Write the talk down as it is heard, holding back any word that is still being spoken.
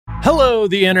Hello,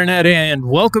 the internet, and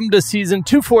welcome to season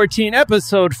 214,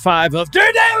 episode 5 of The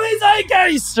Daily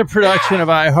Zeitgeist, a production of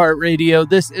iHeartRadio.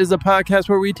 This is a podcast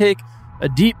where we take a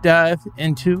deep dive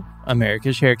into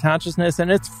America's shared consciousness,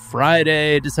 and it's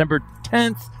Friday, December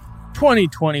 10th,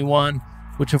 2021,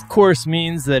 which of course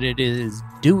means that it is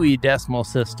Dewey Decimal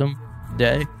System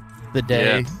Day, the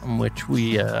day in which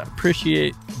we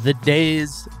appreciate the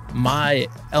days my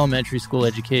elementary school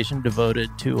education devoted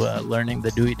to learning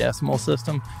the Dewey Decimal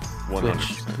System, 100%.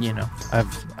 which, you know,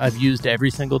 I've used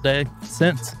every single day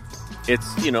since.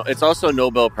 It's also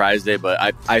Nobel Prize Day, but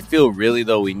I feel really,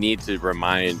 though, we need to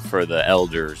remind for the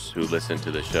elders who listen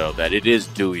to the show that it is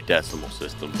Dewey Decimal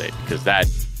System Day, because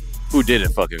who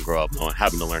didn't fucking grow up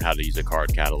having to learn how to use a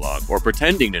card catalog or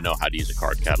pretending to know how to use a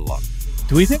card catalog?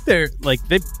 Do we think they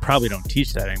probably don't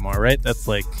teach that anymore, right? That's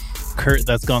like,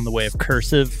 that's gone the way of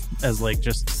cursive as like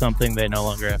just something they no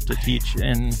longer have to teach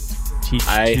young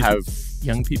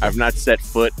people. I've not set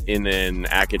foot in an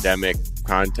academic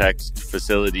context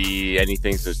facility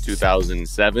anything since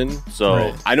 2007. So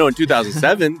right. I know in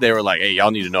 2007 they were like, "Hey,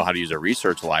 y'all need to know how to use a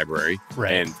research library,"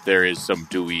 right? And there is some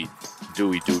Dewey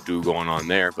doo going on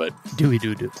there, but Dewey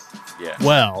doo. Yeah.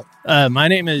 Well, my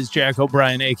name is Jack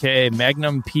O'Brien, aka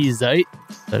Magnum P. Zeit.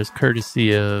 That is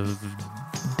courtesy of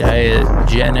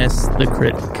Diogenes the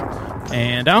Critic.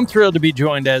 And I'm thrilled to be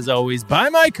joined, as always, by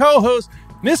my co-host,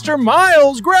 Mr.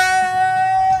 Miles Gray!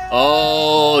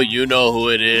 Oh, you know who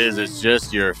it is. It's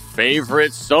just your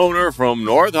favorite stoner from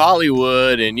North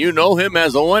Hollywood, and you know him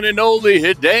as the one and only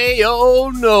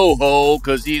Hideo NoHo,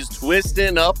 because he's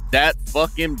twisting up that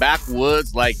fucking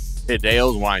backwoods like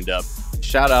Hideo's wind-up.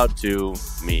 Shout out to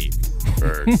me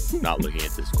for not looking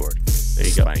at Discord. There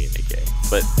you go.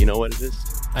 But you know what it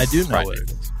is? I do know what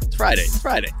it is. It's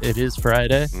Friday. It is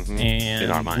Friday, mm-hmm.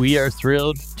 And we are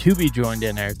thrilled to be joined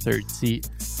in our third seat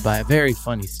by a very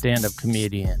funny stand-up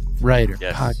comedian, writer,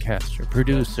 podcaster,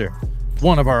 producer,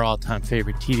 one of our all-time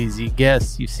favorite TDZ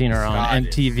guests. You've seen her on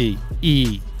MTV,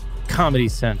 E!, Comedy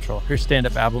Central. Her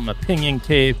stand-up album, Opinion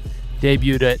Cave,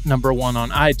 debuted at number 1 on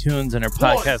iTunes, and her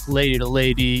podcast, Lady to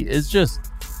Lady, is just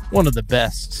one of the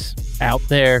best out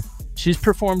there. She's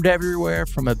performed everywhere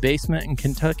from a basement in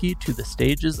Kentucky to the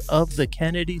stages of the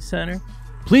Kennedy Center.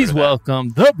 Please welcome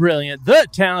the brilliant, the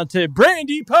talented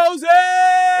Brandy Posey!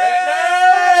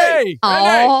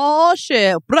 Oh,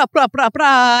 shit. Bra, bra, bra,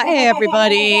 bra. Hey,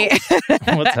 everybody.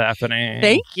 What's happening?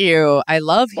 Thank you. I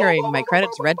love hearing my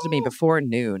credits read to me before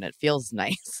noon. It feels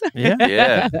nice.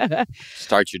 Yeah.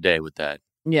 Start your day with that.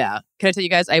 Yeah. Can I tell you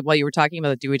guys, while you were talking about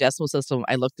the Dewey Decimal System,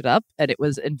 I looked it up, and it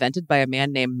was invented by a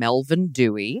man named Melvin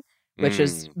Dewey, which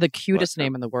is the cutest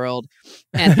name in the world.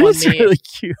 And it's really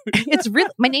cute. It's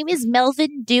really. My name is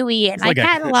Melvin Dewey, and it's like I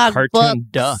catalog cartoon books.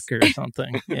 duck or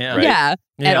something. Yeah. Right. Yeah.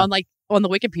 And on the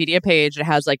Wikipedia page, it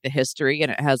has like the history,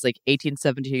 and it has like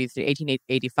 1870 to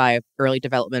 1885 early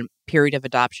development, period of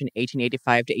adoption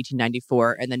 1885 to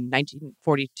 1894, and then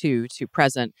 1942 to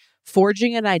present,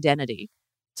 forging an identity.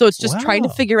 So it's just trying to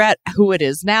figure out who it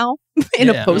is now in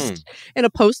a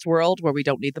post world where we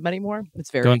don't need them anymore. It's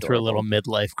very going adorable. through a little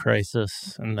midlife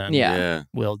crisis, and then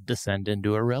we'll descend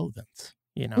into irrelevance.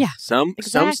 You know, Some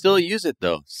still use it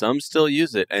though. Some still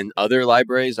use it, and other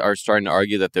libraries are starting to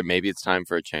argue that maybe it's time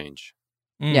for a change.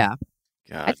 Yeah.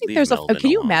 God, I think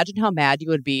can you imagine how mad you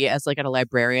would be as like a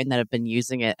librarian that have been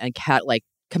using it and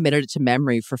committed it to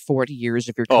memory for 40 years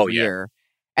of your career?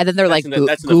 And then they're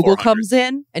Google comes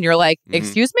in and you're like,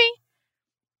 excuse me?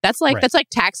 That's like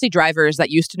taxi drivers that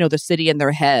used to know the city in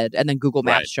their head, and then Google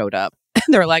Maps showed up.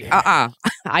 And they're like,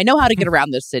 I know how to get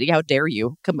around this city. How dare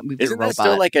you? Come on, Isn't that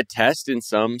still like a test in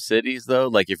some cities though?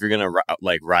 Like if you're going to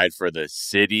ride for the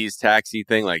city's taxi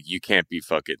thing, like you can't be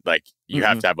fucking like you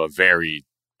have to have a very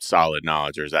solid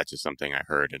knowledge, or is that just something I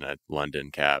heard in a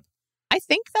London cab? I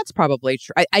think that's probably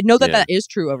true. I know that is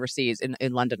true overseas,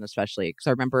 in London especially. Because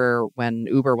I remember when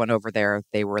Uber went over there,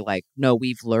 they were like, no,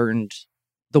 we've learned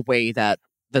the way that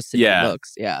the city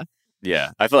looks. Yeah.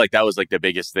 Yeah. I feel like that was like the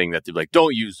biggest thing that they're like,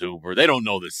 don't use Uber. They don't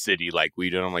know the city like we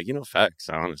do. And I'm like, facts,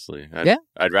 honestly.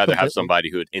 I'd rather have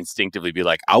somebody who would instinctively be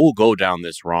like, I will go down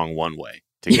this wrong one way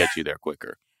to get you there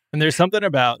quicker. And there's something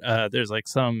about, there's like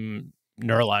some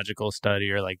neurological study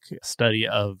or like study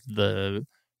of the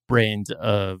brains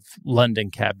of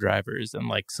London cab drivers, and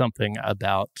like something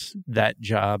about that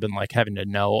job and like having to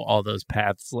know all those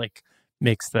paths like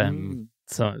makes them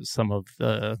some of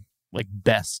the like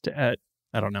best at,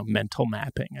 I don't know, mental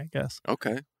mapping, I guess.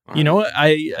 Okay. You know what?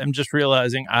 I'm just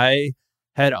realizing I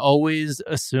had always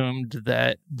assumed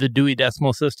that the Dewey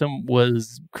Decimal System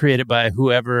was created by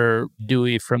whoever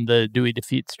Dewey from the Dewey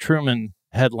Defeats Truman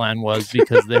headline was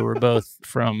because they were both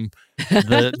from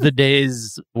the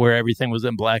days where everything was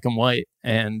in black and white,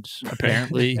 and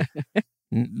apparently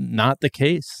not the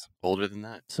case. Older than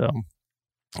that. So,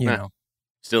 you know.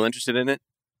 Still interested in it?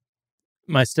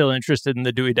 Am I still interested in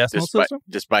the Dewey Decimal System?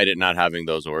 Despite it not having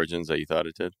those origins that you thought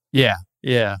it did? Yeah.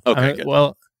 Okay, good.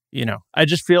 Well, I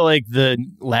just feel like the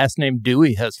last name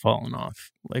Dewey has fallen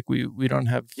off. Like we don't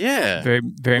have very,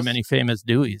 very many famous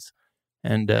Deweys.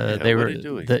 And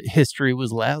the history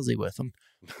was lousy with them.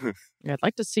 Yeah, I'd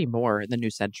like to see more in the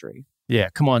new century. Yeah,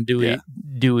 come on, Dewey. Yeah.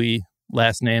 Dewey,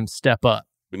 last name, step up.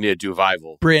 We need a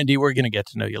Dewival. Brandy, we're going to get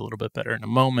to know you a little bit better in a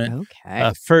moment.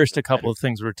 Okay. First, a couple of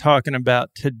things we're talking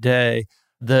about today.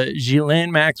 The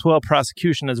Ghislaine Maxwell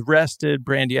prosecution has rested.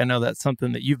 Brandy, I know that's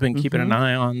something that you've been keeping an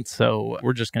eye on, so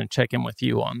we're just going to check in with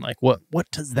you on, like, what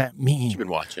does that mean? You've been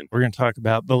watching. We're going to talk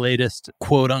about the latest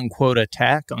quote-unquote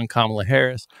attack on Kamala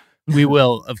Harris. We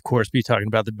will, of course, be talking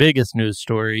about the biggest news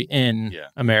story in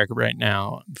America right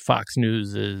now. Fox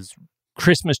News is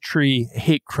Christmas tree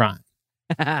hate crime.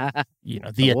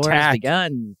 The attack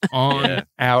on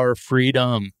our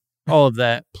freedom. All of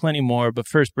that, plenty more. But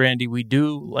first, Brandy, we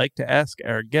do like to ask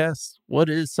our guests, what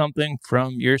is something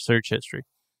from your search history?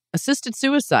 Assisted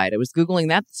suicide. I was Googling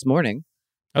that this morning.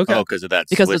 Okay. Oh, because of that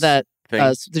thing.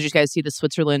 Did you guys see the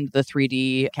Switzerland, the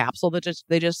 3D capsule that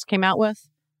they just came out with?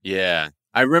 Yeah.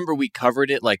 I remember we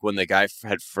covered it like when the guy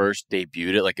had first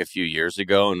debuted it like a few years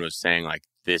ago and was saying like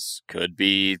this could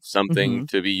be something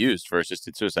to be used for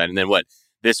assisted suicide. And then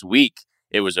this week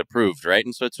it was approved, right,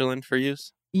 in Switzerland for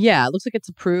use? Yeah, it looks like it's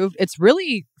approved. It's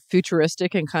really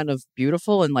futuristic and kind of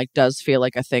beautiful and like does feel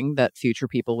like a thing that future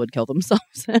people would kill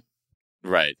themselves in.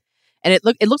 Right. And it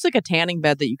looks like a tanning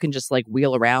bed that you can just like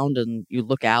wheel around and you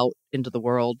look out into the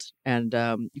world and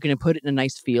you can put it in a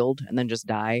nice field and then just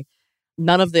die.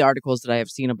 None of the articles that I have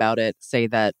seen about it say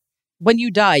that when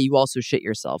you die, you also shit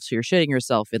yourself. So you're shitting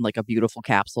yourself in like a beautiful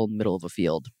capsule in the middle of a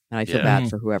field. And I feel bad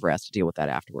for whoever has to deal with that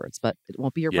afterwards, but it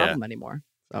won't be your problem anymore.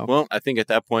 So. Well, I think at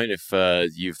that point, if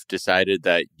you've decided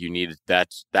that you need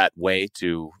that way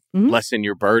to lessen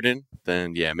your burden,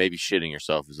 then maybe shitting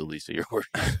yourself is the least of your worries.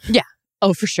 Yeah.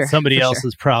 Oh, for sure. Somebody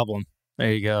else's problem.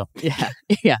 There you go.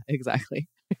 Yeah, exactly.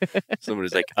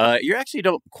 Somebody's like, you actually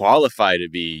don't qualify to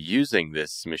be using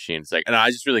this machine. It's like, and I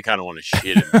just really kind of want to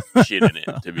shit in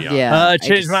it, to be honest. Yeah,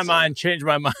 change my mind. Wait, I'm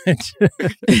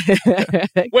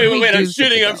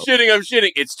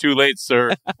shitting. It's too late,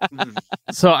 sir.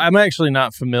 So I'm actually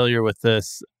not familiar with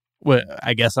this. Well,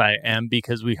 I guess I am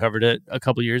because we covered it a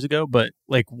couple years ago, but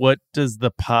like, what's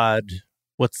the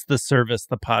service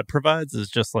the pod provides? Is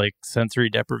just like sensory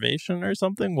deprivation or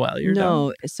something while you're down?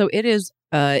 No, so it is.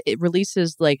 It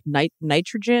releases like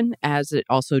nitrogen as it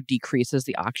also decreases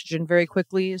the oxygen very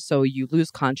quickly. So you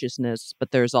lose consciousness,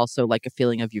 but there's also like a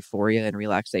feeling of euphoria and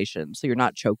relaxation. So you're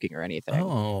not choking or anything.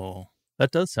 Oh,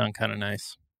 that does sound kind of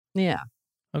nice. Yeah.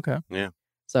 Okay. Yeah.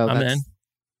 So I'm in.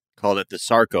 Called it the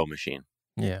Sarco machine.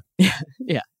 Yeah.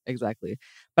 Yeah, exactly.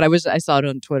 But I saw it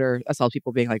on Twitter. I saw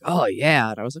people being like, "Oh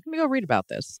yeah," and I was like, "Let me go read about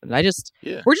this." And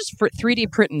we're just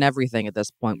 3D printing everything at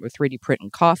this point. We're 3D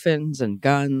printing coffins and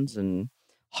guns and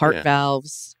heart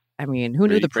valves. I mean, who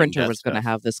knew the printer was going to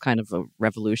have this kind of a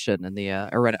revolution in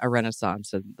a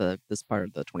renaissance in this part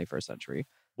of the 21st century?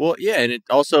 Well, yeah, and it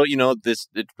also, it's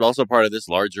also part of this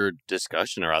larger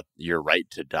discussion about your right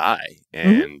to die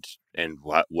and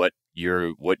what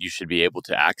you should be able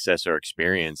to access or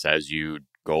experience as you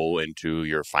go into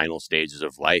your final stages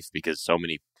of life, because so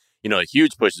many, a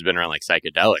huge push has been around like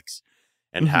psychedelics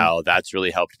and how that's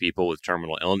really helped people with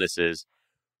terminal illnesses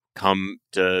come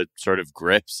to sort of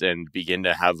grips and begin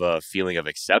to have a feeling of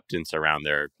acceptance around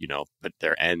their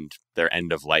end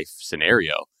of life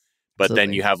scenario. But Absolutely.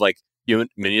 Then you have like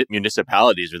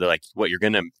municipalities where they're like, what, you're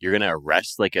gonna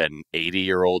arrest like an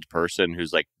 80-year-old person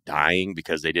who's like dying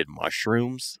because they did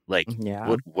mushrooms? Like,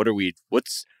 what are we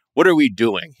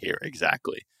doing here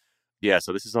exactly? Yeah,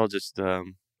 so this is all just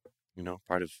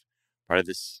part of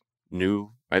this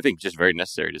new, I think, just very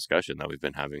necessary discussion that we've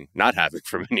been not having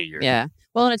for many years. Yeah.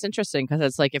 Well, and it's interesting because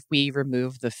it's like if we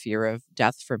remove the fear of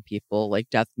death from people, like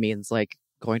death means like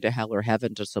going to hell or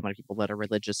heaven to so many people that are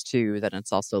religious too, then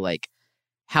it's also like,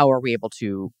 how are we able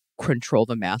to control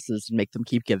the masses and make them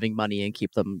keep giving money and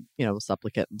keep them,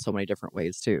 supplicant in so many different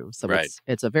ways too. So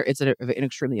it's an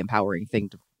extremely empowering thing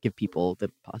to give people the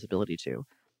possibility to.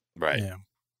 Right.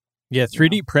 Yeah,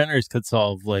 3D printers could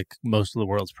solve like most of the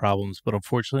world's problems, but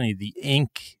unfortunately the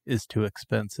ink is too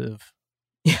expensive.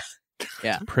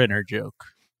 Yeah. Printer joke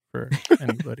for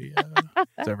anybody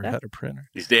who's ever had a printer.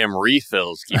 These damn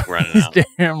refills keep running out. These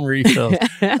damn refills.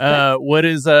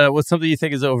 What's something you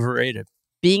think is overrated?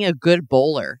 Being a good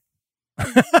bowler.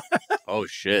 Oh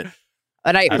shit!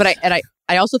 I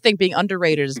also think being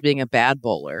underrated is being a bad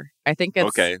bowler. I think it's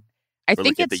okay. I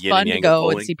think it's fun to go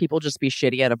and see people just be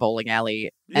shitty at a bowling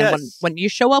alley. And when you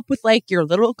show up with like your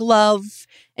little glove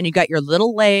and you got your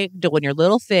little leg doing your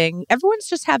little thing, everyone's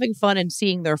just having fun and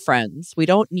seeing their friends. We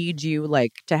don't need you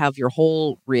like to have your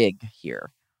whole rig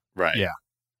here. Right. Yeah.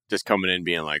 Just coming in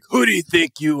being like, who do you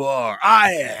think you are?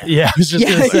 I am. Yeah, I was just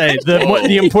going to say,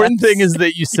 the important thing is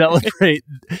that you celebrate,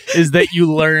 is that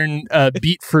you learn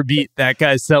beat for beat that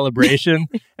guy's celebration,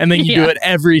 and then you do it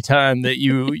every time that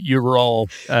you roll,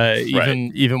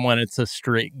 even when it's a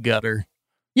straight gutter.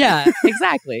 Yeah,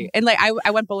 exactly. And like I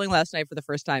went bowling last night for the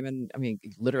first time in, I mean,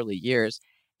 literally years.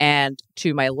 And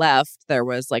to my left, there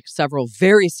was like several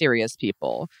very serious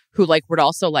people who like would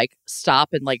also like stop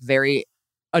and like very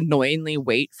annoyingly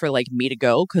wait for like me to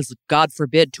go because God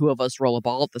forbid two of us roll a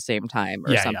ball at the same time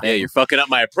or something. Yeah, you're fucking up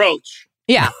my approach.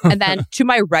 Yeah. And then to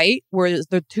my right were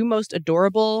the two most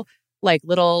adorable like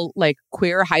little like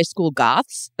queer high school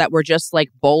goths that were just like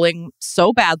bowling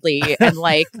so badly and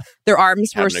like their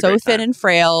arms were so thin and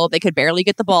frail they could barely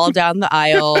get the ball down the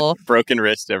aisle. Broken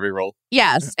wrist every roll.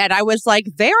 Yes. And I was like,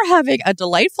 they're having a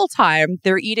delightful time.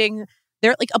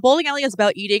 They're like, a bowling alley is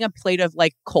about eating a plate of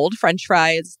like cold French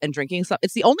fries and drinking something.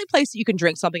 It's the only place that you can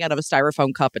drink something out of a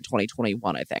styrofoam cup in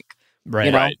 2021, I think. Right.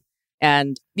 You know? Right.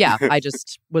 And yeah, I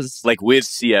just was like with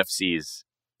CFCs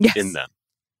in them.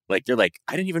 Like they're like,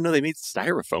 I didn't even know they made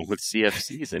styrofoam with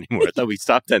CFCs anymore. I thought we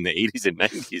stopped that in the 80s and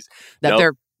 90s.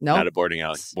 They're not a boarding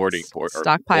alley.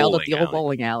 Stockpiled at the old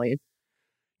bowling alley.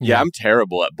 Yeah, I'm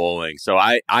terrible at bowling. So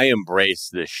I embrace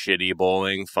the shitty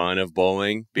bowling fun of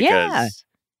bowling because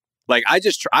like I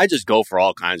just go for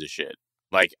all kinds of shit.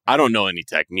 Like I don't know any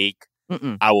technique.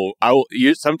 Mm-mm. I will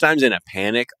sometimes in a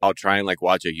panic I'll try and like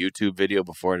watch a YouTube video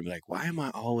before and be like, why am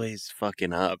I always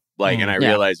fucking up? Like and I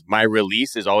realize my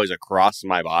release is always across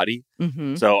my body.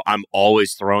 Mm-hmm. So I'm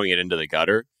always throwing it into the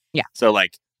gutter. Yeah. So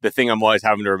like the thing I'm always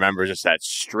having to remember is just that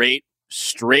straight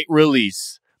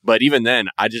release. But even then,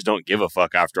 I just don't give a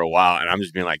fuck after a while. And I'm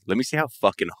just being like, let me see how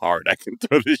fucking hard I can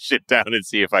throw this shit down and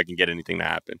see if I can get anything to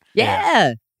happen.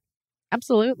 Yeah.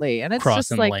 Absolutely. And it's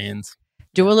crossing just like lanes.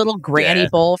 Do a little granny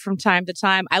bowl from time to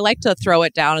time. I like to throw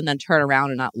it down and then turn around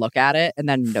and not look at it and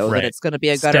then know that it's going to be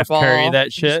a gutter Steph ball. Curry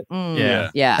that shit.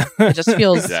 Yeah. It just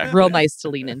feels real nice to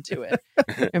lean into it.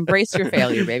 Embrace your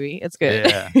failure, baby. It's good.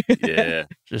 Yeah.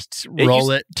 Just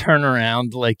roll it, turn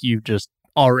around like you just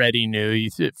already knew. You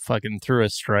fucking threw a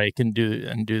strike and do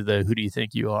the who do you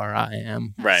think you are? I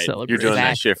am. Right. You're doing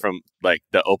that shit from like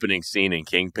the opening scene in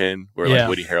Kingpin where like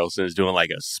Woody Harrelson is doing like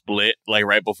a split like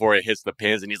right before it hits the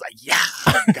pins and he's like,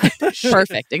 got this shit.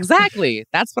 Perfect. Exactly.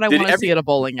 That's what I want to see at a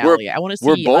bowling alley. I want to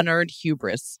see unearned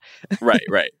hubris.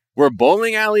 Right. Were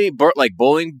bowling alley, like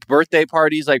bowling birthday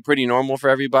parties, like pretty normal for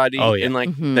everybody in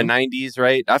like the 90s,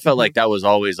 right? I felt like that was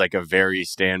always like a very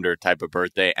standard type of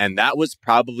birthday. And that was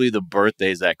probably the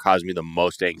birthdays that caused me the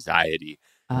most anxiety.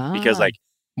 Because like,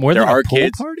 more there than are a pool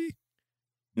kids. Party?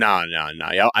 No. I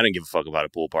didn't give a fuck about a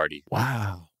pool party.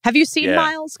 Wow. Have you seen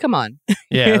Miles? Come on.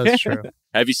 Yeah, that's true.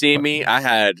 Have you seen me? I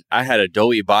had a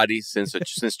doughy body since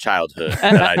childhood,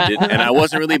 and I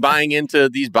wasn't really buying into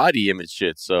these body image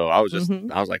shit. So I was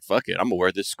I was like, fuck it, I'm gonna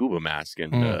wear this scuba mask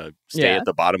and stay at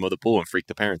the bottom of the pool and freak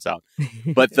the parents out.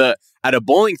 But at a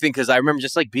bowling thing, because I remember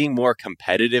just like being more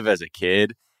competitive as a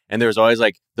kid, and there was always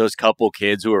like those couple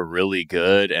kids who were really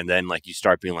good, and then like you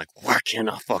start being like, why can't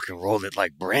I fucking roll it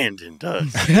like Brandon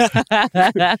does?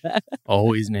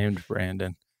 Always named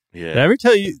Brandon. Yeah. Did I ever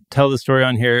tell the story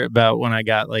on here about when I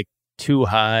got like too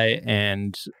high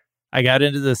and I got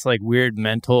into this like weird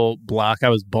mental block? I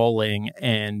was bowling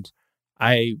and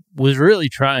I was really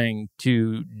trying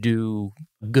to do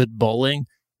good bowling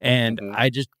and I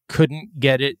just couldn't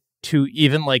get it to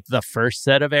even like the first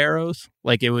set of arrows.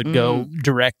 Like it would go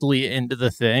directly into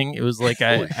the thing. It was like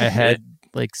I had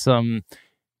like some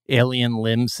alien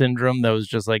limb syndrome that was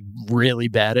just like really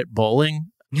bad at bowling.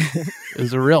 It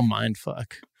was a real mind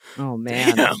fuck. Oh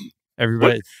man. Damn.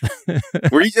 Everybody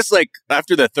were you just like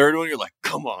after the third one you're like,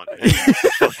 come on,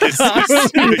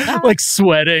 like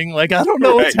sweating, like I don't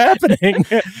know what's happening.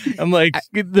 I'm like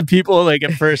the people like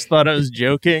at first thought I was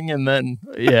joking and then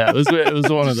it was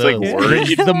one of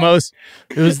those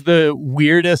it was the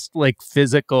weirdest like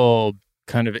physical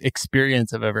kind of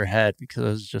experience I've ever had because I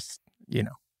was just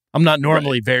I'm not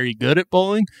normally very good at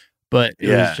bowling. But it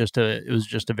was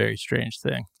just a very strange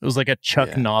thing. It was like a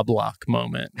Chuck Knobloch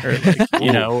moment, or like,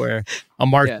 where a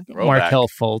Markel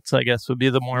Fultz, I guess, would be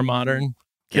the more modern.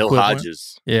 Gil equivalent.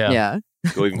 Hodges. Yeah.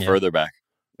 Go even further back.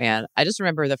 Man, I just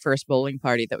remember the first bowling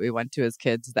party that we went to as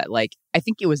kids that, like, I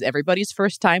think it was everybody's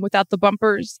first time without the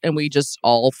bumpers, and we just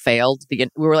all failed. We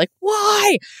were like,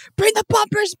 why? Bring the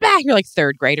bumpers back! You're like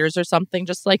third graders or something,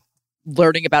 just like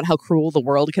learning about how cruel the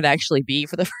world can actually be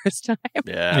for the first time.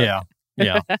 Yeah.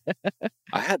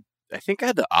 I think I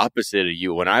had the opposite of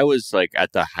you. When I was like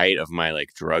at the height of my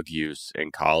like drug use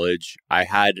in college, I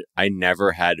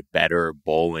never had better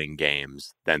bowling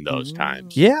games than those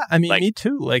times. Yeah, I mean, like, me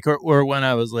too. Like, or when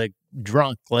I was like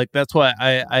drunk, like that's why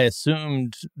I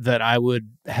assumed that I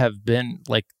would have been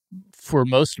like, for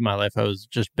most of my life, I was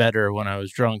just better when I was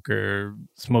drunk or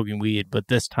smoking weed. But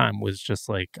this time was just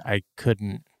like, I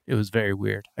couldn't, it was very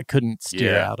weird. I couldn't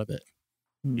steer out of it.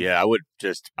 Yeah,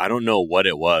 I don't know what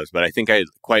it was, but I think I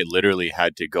quite literally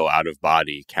had to go out of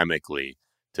body chemically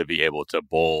to be able to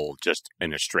bowl just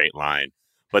in a straight line.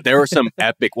 But there were some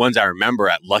epic ones I remember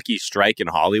at Lucky Strike in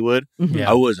Hollywood. Yeah.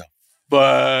 I was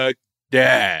fucked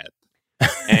up.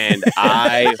 And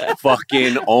I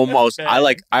fucking almost,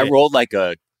 I rolled like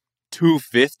a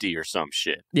 250 or some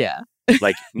shit. Yeah.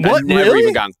 Like, what, I never really?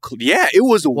 even gotten... Yeah, it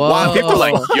was wild. People were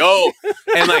like, yo.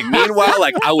 And like, meanwhile,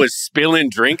 like, I was spilling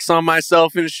drinks on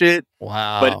myself and shit.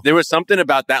 Wow. But there was something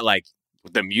about that, like,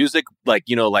 the music, like,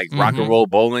 you know, like rock and roll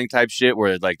bowling type shit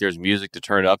where, like, there's music to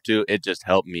turn up to. It just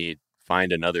helped me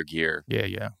find another gear.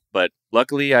 Yeah. But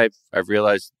luckily, I've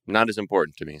realized not as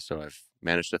important to me. So I've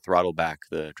managed to throttle back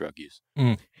the drug use.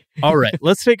 All right.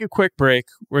 Let's take a quick break.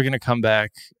 We're going to come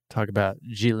back, talk about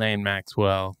Ghislaine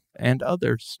Maxwell and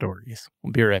other stories.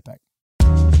 We'll be right back.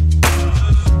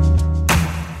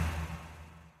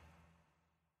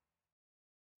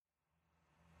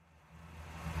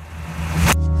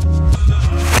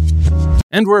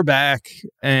 And we're back,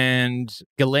 and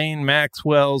Ghislaine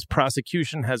Maxwell's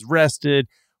prosecution has rested.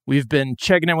 We've been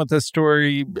checking in with this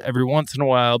story every once in a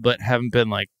while, but haven't been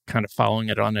like kind of following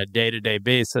it on a day-to-day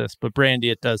basis. But Brandy,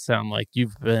 it does sound like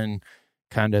you've been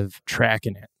kind of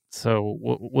tracking it. So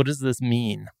what does this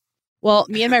mean? Well,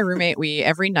 me and my roommate,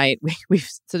 every night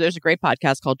so there's a great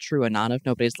podcast called True Anon if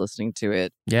nobody's listening to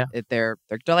it. Yeah. They're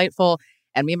delightful.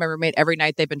 And me and my roommate, every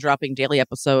night they've been dropping daily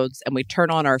episodes, and we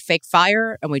turn on our fake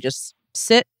fire and we just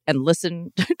sit and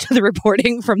listen to the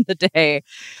reporting from the day.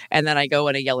 And then I go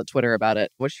and I yell at Twitter about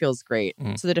it, which feels great.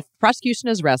 So the prosecution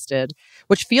is rested,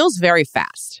 which feels very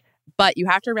fast. But you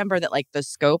have to remember that like the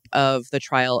scope of the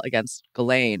trial against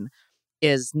Ghislaine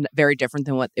is very different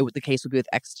than what the case would be with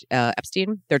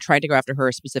Epstein. They're trying to go after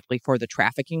her specifically for the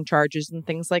trafficking charges and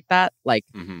things like that. Like,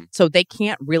 so they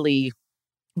can't really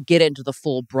get into the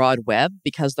full broad web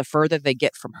because the further they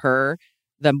get from her,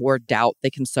 the more doubt they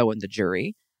can sow in the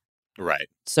jury. Right.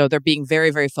 So they're being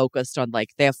very, very focused on like,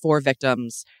 they have 4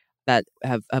 victims that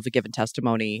have given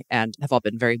testimony and have all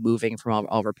been very moving from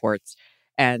all reports.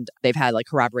 And they've had like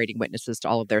corroborating witnesses to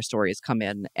all of their stories come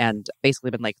in and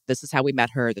basically been like, this is how we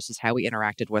met her. This is how we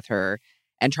interacted with her,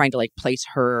 and trying to like place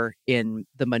her in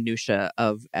the minutia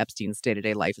of Epstein's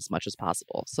day-to-day life as much as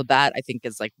possible. So that I think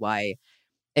is like why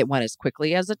it went as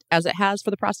quickly as it has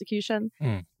for the prosecution.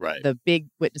 Right. The big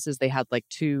witnesses, they had like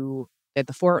the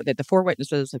 4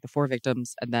 witnesses, like the 4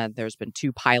 victims. And then there's been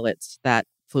 2 pilots that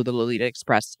flew the Lolita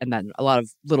Express. And then a lot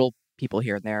of little people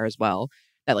here and there as well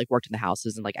that like worked in the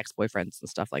houses and like ex-boyfriends and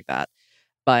stuff like that.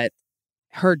 But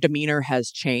her demeanor has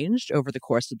changed over the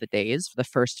course of the days. For the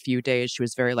first few days, she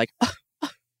was very like,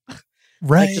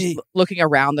 right, like just looking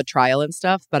around the trial and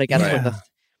stuff. But I guess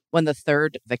when the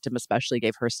 3rd victim especially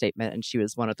gave her statement, and she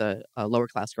was one of the lower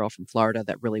class girl from Florida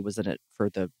that really was in it for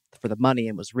the money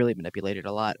and was really manipulated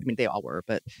a lot. I mean, they all were,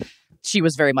 but she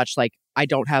was very much like, I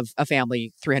don't have a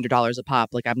family, $300 a pop.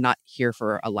 Like, I'm not here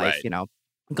for a life, you know.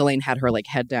 Ghislaine had her like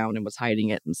head down and was hiding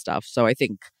it and stuff. So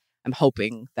I'm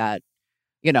hoping that,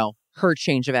 you know, her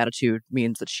change of attitude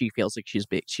means that she feels like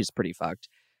she's pretty fucked.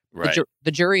 Right.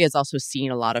 The jury has also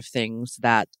seen a lot of things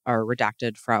that are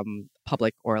redacted from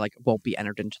public or like won't be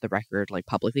entered into the record like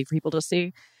publicly for people to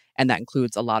see. And that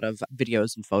includes a lot of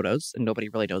videos and photos, and nobody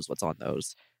really knows what's on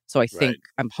those. So I think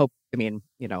I mean,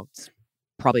 you know, it's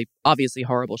probably obviously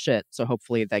horrible shit. So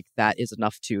hopefully like that is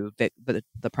enough that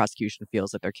the prosecution feels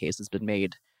that their case has been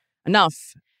made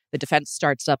enough. The defense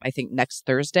starts up, I think, next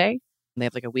Thursday. And they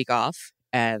have like a week off.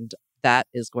 And that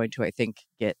is going to, I think,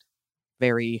 get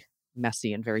very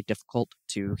messy and very difficult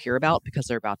to hear about because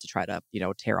they're about to try to, you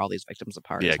know, tear all these victims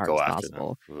apart as hard as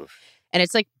possible. And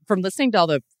it's like, from listening to all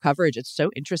the coverage, it's so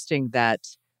interesting that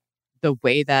the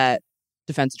way that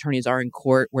defense attorneys are in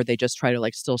court, where they just try to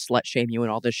like still slut shame you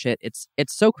and all this shit. It's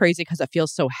so crazy because it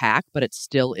feels so hack, but it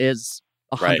still is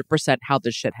 100% how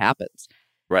this shit happens.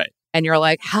 Right. And you're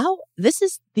like, how? This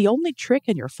is the only trick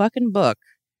in your fucking book.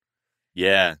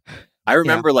 Yeah. I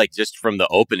remember, like, just from the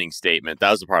opening statement, that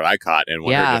was the part I caught. And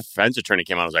when her defense attorney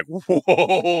came out, I was like,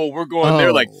 whoa, we're going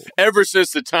there. Like, ever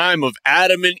since the time of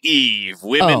Adam and Eve,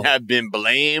 women have been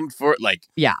blamed for, like,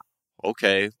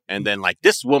 okay. And then, like,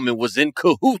 this woman was in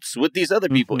cahoots with these other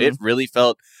people. It really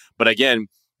felt, but again,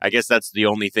 I guess that's the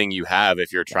only thing you have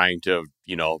if you're trying to,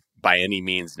 you know, by any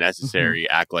means necessary,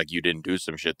 act like you didn't do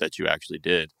some shit that you actually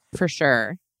did. For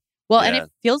sure. Well, and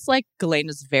it feels like Ghislaine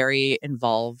is very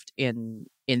involved in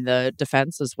the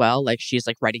defense as well. Like, she's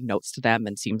like writing notes to them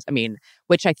and seems, I mean,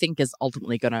 which I think is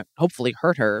ultimately going to hopefully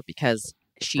hurt her because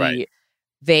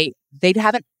they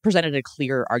haven't presented a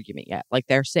clear argument yet. Like,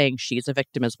 they're saying she's a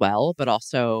victim as well, but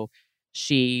also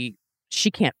she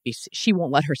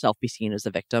won't let herself be seen as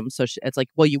a victim. So it's like,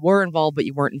 well, you were involved, but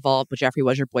you weren't involved. But Jeffrey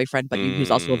was your boyfriend, but he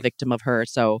was also a victim of her.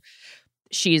 So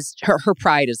she's her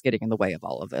pride is getting in the way of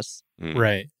all of this.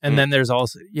 Right. And then there's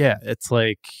also, it's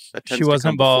like she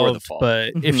wasn't involved,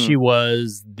 but if she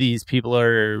was, these people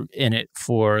are in it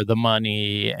for the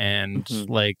money and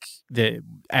like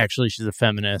actually she's a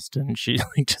feminist and she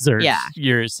like deserves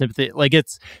your sympathy. Like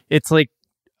it's like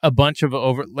a bunch of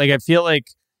I feel like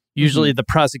usually the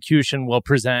prosecution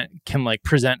can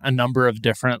present a number of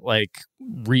different like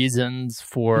reasons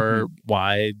for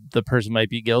why the person might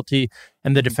be guilty.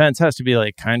 And the defense has to be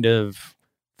like kind of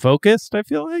focused, I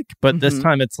feel like. But this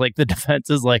time it's like the defense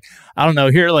is like, I don't know,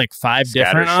 here are like 5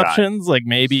 different options. Like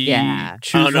maybe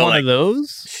choose one of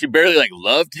those. She barely like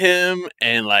loved him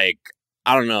and like,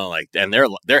 I don't know, like, and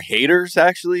they're haters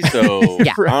actually. So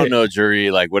I don't know,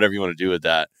 jury, like whatever you want to do with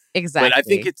that. Exactly. But I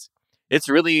think it's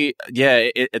really,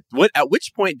 at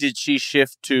which point did she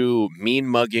shift to mean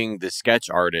mugging the sketch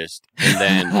artist and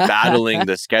then battling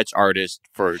the sketch artist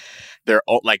for their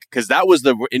own, like, because that was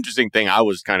the interesting thing I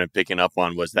was kind of picking up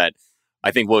on was that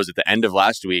I think, what was it, the end of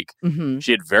last week,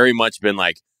 she had very much been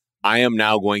like, I am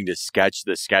now going to sketch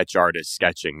the sketch artist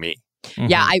sketching me.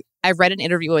 Yeah, I read an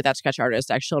interview with that sketch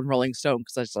artist actually on Rolling Stone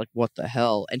because I was like, what the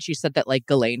hell? And she said that like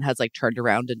Ghislaine has like turned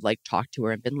around and like talked to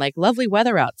her and been like, lovely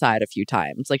weather outside a few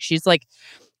times. Like she's like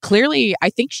clearly, I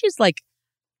think she's like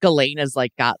Ghislaine has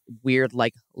like got weird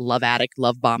like love addict,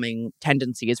 love bombing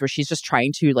tendencies where she's just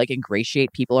trying to like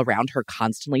ingratiate people around her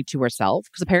constantly to herself.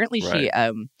 Because apparently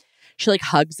she like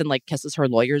hugs and like kisses her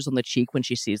lawyers on the cheek when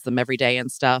she sees them every day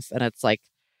and stuff. And it's like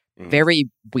very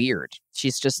weird.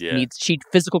 She's just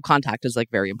physical contact is like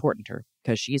very important to her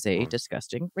because she's a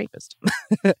disgusting rapist.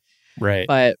 Right.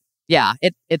 But yeah,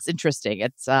 it's interesting.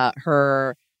 It's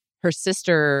her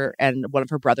sister and one of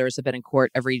her brothers have been in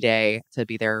court every day to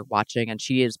be there watching, and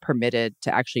she is permitted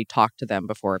to actually talk to them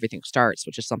before everything starts,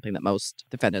 which is something that most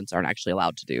defendants aren't actually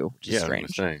allowed to do, which is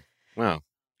strange. Wow.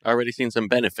 Already seen some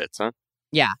benefits, huh?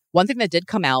 Yeah. One thing that did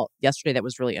come out yesterday that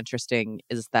was really interesting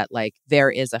is that like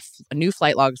there is a new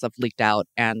flight logs have leaked out,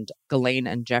 and Ghislaine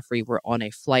and Jeffrey were on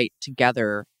a flight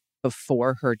together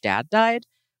before her dad died,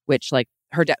 which like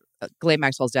her dad, Ghislaine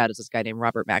Maxwell's dad is this guy named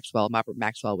Robert Maxwell. Robert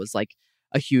Maxwell was like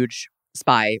a huge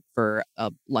spy for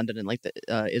London and like the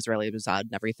Israeli Mossad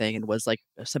and everything, and was like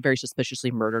very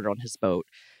suspiciously murdered on his boat.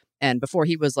 And before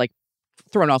he was like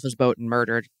thrown off his boat and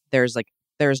murdered, there's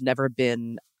never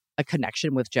been a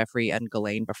connection with Jeffrey and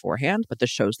Ghislaine beforehand, but this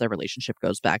shows their relationship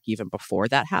goes back even before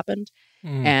that happened.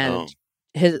 And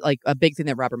his like a big thing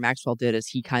that Robert Maxwell did is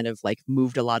he kind of like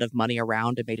moved a lot of money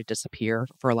around and made it disappear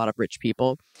for a lot of rich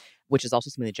people, which is also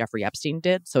something that Jeffrey Epstein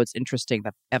did. So it's interesting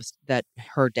that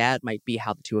her dad might be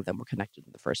how the two of them were connected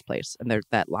in the first place, and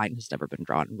that line has never been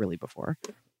drawn really before.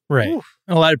 Right. Oof.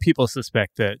 A lot of people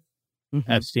suspect that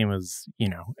Epstein was,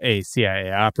 a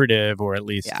CIA operative, or at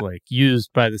least like used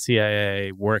by the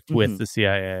CIA, worked with the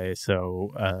CIA. So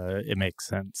it makes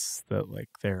sense that like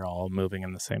they're all moving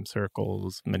in the same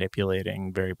circles,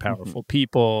 manipulating very powerful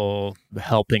people,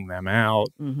 helping them out.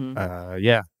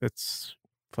 It's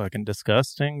fucking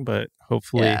disgusting, but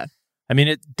hopefully, I mean,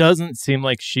 it doesn't seem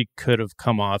like she could have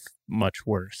come off much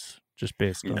worse just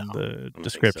based on the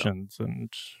descriptions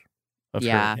and of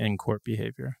her in-court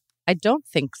behavior. I don't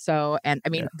think so. And I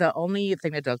mean, the only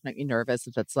thing that does make me nervous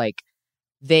is it's like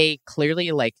they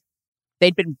clearly like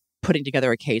they'd been putting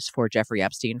together a case for Jeffrey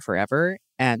Epstein forever.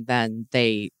 And then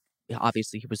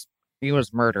obviously he was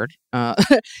murdered.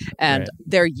 And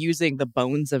they're using the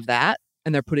bones of that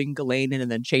and they're putting Ghislaine in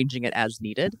and then changing it as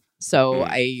needed. So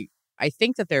I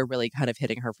think that they're really kind of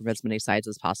hitting her from as many sides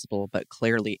as possible. But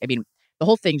clearly, I mean, the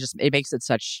whole thing it makes it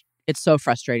it's so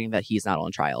frustrating that he's not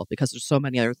on trial because there's so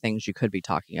many other things you could be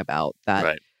talking about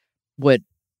that would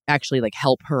actually like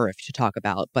help her if to talk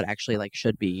about, but actually like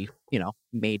should be,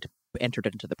 entered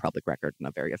into the public record in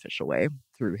a very official way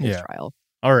through his trial.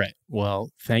 All right. Well,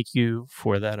 thank you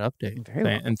for that update.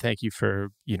 And thank you for,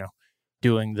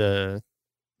 doing the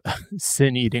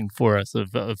sin eating for us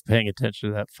of paying attention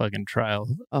to that fucking trial.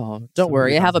 Oh, don't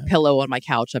worry. I have a pillow on my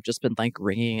couch. I've just been like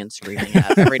ringing and screaming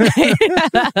at every day.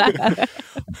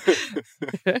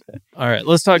 All right,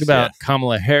 let's talk about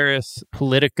Kamala Harris.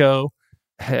 Politico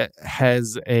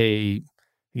has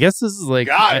I guess this is like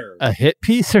a hit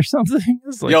piece or something.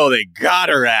 Like, yo, they got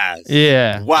her ass.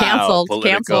 Yeah. Wow.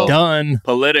 Canceled. Done.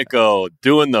 Politico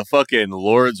doing the fucking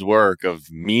Lord's work of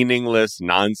meaningless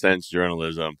nonsense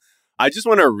journalism. I just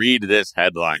want to read this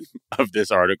headline of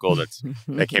this article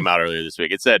that came out earlier this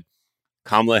week. It said,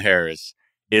 Kamala Harris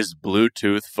is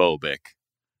Bluetooth phobic.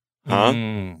 Huh?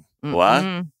 Mm-hmm.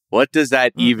 What? What does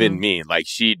that even mean? Like,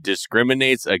 she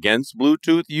discriminates against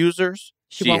Bluetooth users?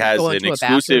 She won't has go an into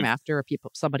exclusive a bathroom after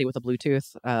somebody with a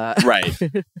Bluetooth.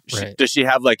 Right. Does she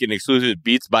have like an exclusive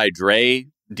Beats by Dre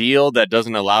deal that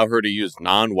doesn't allow her to use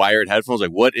non-wired headphones? Like,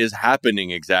 what is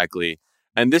happening exactly?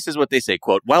 And this is what they say,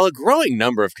 quote, while a growing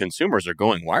number of consumers are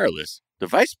going wireless, the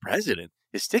vice president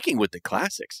is sticking with the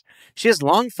classics. She has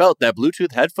long felt that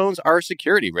Bluetooth headphones are a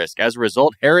security risk. As a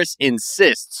result, Harris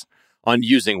insists on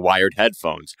using wired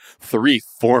headphones. 3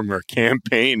 former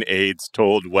campaign aides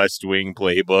told West Wing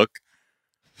Playbook.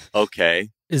 Okay.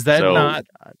 Is that not...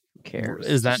 Who cares?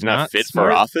 Is that not fit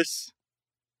smart? for office?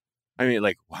 I mean,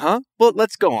 like, huh? Well,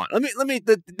 let's go on.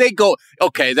 They go,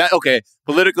 okay.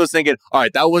 Politico's thinking, all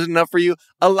right, that wasn't enough for you.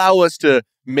 Allow us to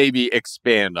maybe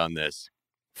expand on this.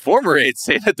 Former aides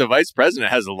say that the vice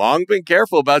president has long been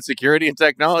careful about security and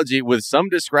technology, with some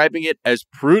describing it as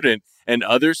prudent and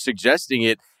others suggesting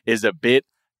it is a bit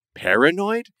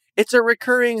paranoid. It's a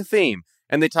recurring theme.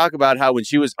 And they talk about how when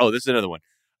she was, this is another one.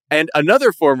 And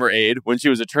another former aide, when she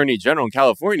was attorney general in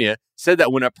California, said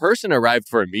that when a person arrived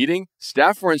for a meeting,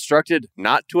 staff were instructed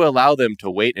not to allow them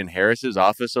to wait in Harris's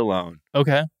office alone.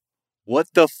 Okay. What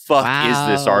the fuck is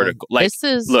this article? Like,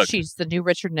 she's the new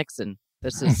Richard Nixon.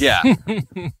 This is yeah.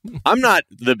 I'm not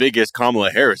the biggest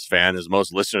Kamala Harris fan, as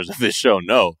most listeners of this show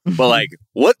know, but like,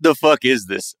 what the fuck is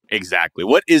this exactly?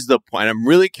 What is the point? I'm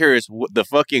really curious what the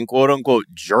fucking quote unquote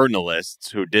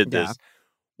journalists who did this.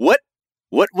 What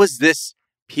was this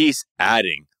piece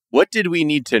adding? What did we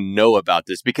need to know about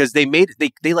this? Because they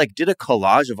like did a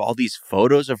collage of all these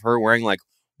photos of her wearing like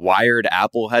wired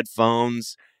Apple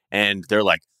headphones, and they're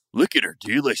like, look at her,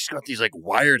 dude, like she's got these like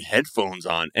wired headphones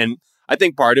on. And I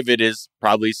think part of it is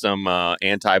probably some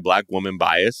anti-black woman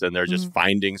bias, and they're just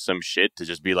finding some shit to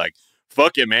just be like,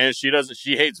 fuck it, man, she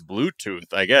hates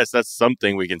Bluetooth. I guess that's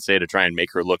something we can say to try and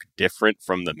make her look different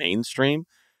from the mainstream.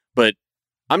 But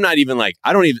I'm not even like,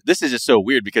 this is just so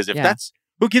weird, because if that's,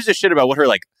 who gives a shit about what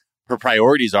her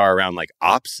priorities are around like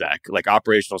OPSEC, like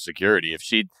operational security? If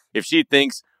she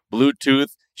thinks Bluetooth,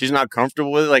 she's not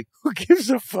comfortable with it, like, who gives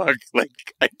a fuck? Like,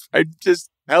 I just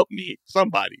help me,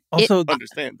 somebody. Also,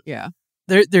 understand. Yeah.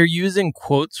 They're using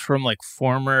quotes from like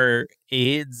former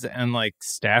aides and like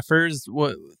staffers.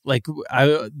 What, like,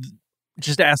 I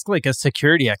just ask like a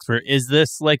security expert, is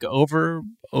this like over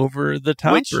the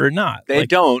top or not? They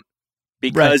don't.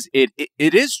 Because it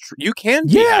is true. You can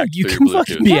be hacked. You can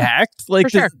fucking be hacked. Like,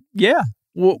 for sure.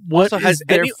 What is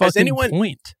their fucking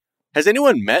point? Has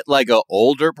anyone met like an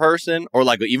older person, or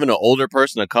like even an older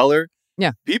person of color?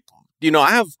 Yeah. People,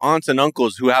 I have aunts and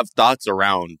uncles who have thoughts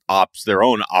around their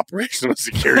own operational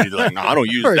security. They're like, no, I don't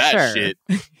use that shit.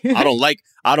 I don't like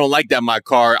that my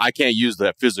car, I can't use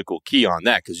the physical key on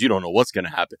that because you don't know what's going to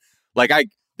happen. Like,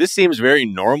 this seems very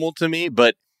normal to me,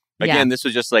 but again, this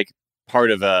was just like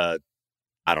part of a,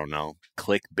 I don't know,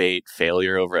 clickbait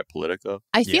failure over at Politico.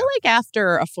 I feel like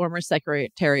after a former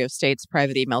Secretary of State's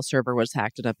private email server was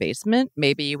hacked in a basement,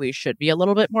 maybe we should be a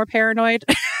little bit more paranoid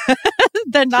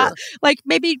than not. Like,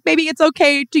 maybe it's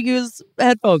okay to use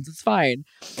headphones. It's fine.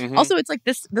 Mm-hmm. Also, it's like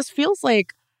this feels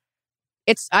like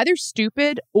it's either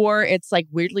stupid or it's like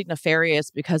weirdly nefarious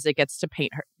because it gets to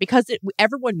paint her, because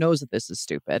everyone knows that this is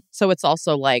stupid. So it's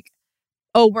also like,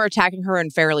 oh, we're attacking her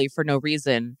unfairly for no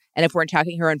reason. And if we're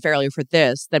attacking her unfairly for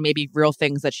this, then maybe real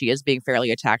things that she is being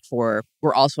fairly attacked for,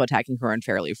 we're also attacking her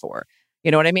unfairly for.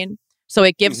 You know what I mean? So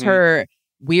it gives her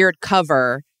weird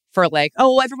cover for like,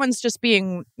 oh, everyone's just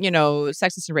being,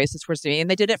 sexist and racist towards me.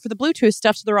 And they did it for the Bluetooth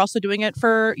stuff. So they're also doing it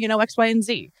for, X, Y, and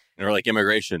Z. Or like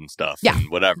immigration stuff and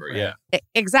whatever. Right. Yeah.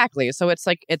 Exactly. So it's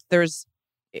like, it's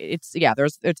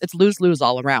lose-lose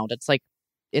all around. It's like,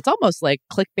 it's almost like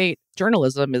clickbait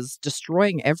journalism is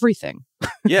destroying everything.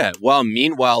 Yeah. Well,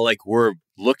 meanwhile, like, we're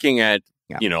looking at,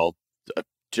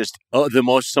 just the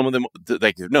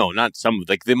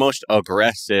most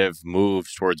aggressive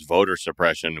moves towards voter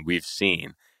suppression we've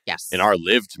seen in our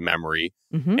lived memory.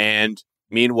 Mm-hmm. And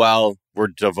meanwhile, we're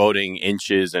devoting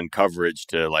inches and coverage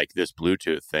to like this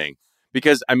Bluetooth thing.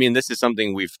 Because, I mean, this is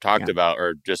something we've talked about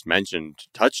or just mentioned,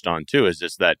 touched on too, is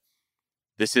just that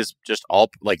this is just all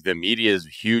like the media's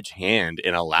huge hand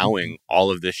in allowing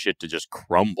all of this shit to just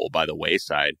crumble by the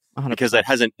wayside 100%. Because it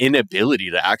has an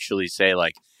inability to actually say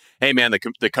like, hey, man,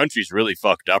 the country's really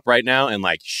fucked up right now. And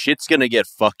like shit's going to get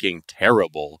fucking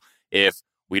terrible if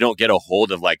we don't get a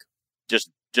hold of like just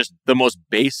the most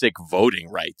basic voting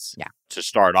rights to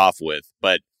start off with.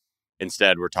 But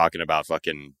instead, we're talking about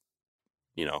fucking,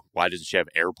 why doesn't she have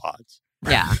AirPods?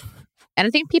 Yeah. And I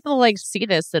think people like see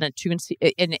this and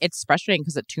and it's frustrating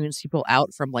because it tunes people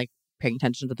out from like paying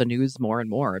attention to the news more and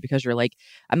more because you're like,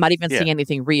 I'm not even seeing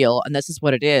anything real. And this is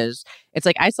what it is. It's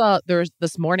like I saw there's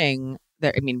this morning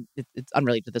there. I mean, it's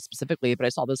unrelated to this specifically, but I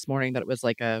saw this morning that it was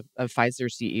like a Pfizer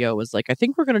CEO was like, I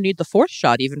think we're going to need the fourth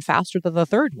shot even faster than the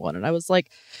third one. And I was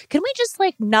like, can we just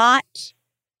like not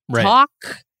talk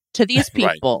to these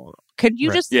people? Can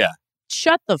you just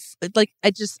shut the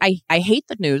I hate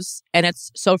the news, and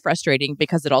it's so frustrating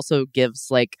because it also gives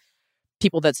like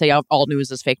people that say all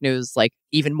news is fake news like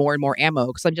even more and more ammo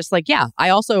because I'm just like,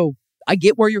 I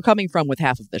get where you're coming from with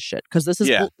half of this shit because this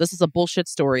is a bullshit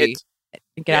story.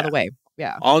 Get out of the way.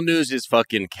 Yeah, all news is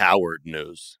fucking coward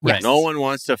news. Yes. No one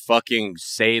wants to fucking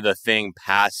say the thing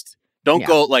past. Don't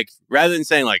go like rather than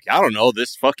saying like, I don't know,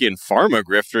 this fucking pharma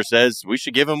grifter says we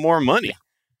should give him more money.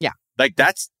 Yeah. Like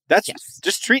that's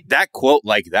just treat that quote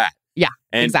like that. Yeah,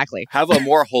 and exactly. Have a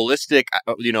more holistic,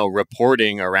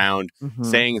 reporting around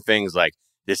saying things like,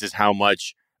 this is how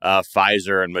much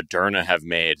Pfizer and Moderna have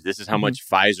made. This is how much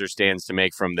Pfizer stands to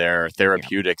make from their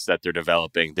therapeutics that they're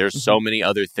developing. There's so many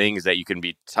other things that you can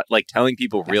be telling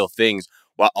people real things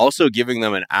while also giving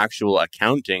them an actual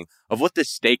accounting of what the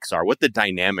stakes are, what the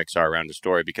dynamics are around a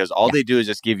story, because all they do is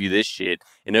just give you this shit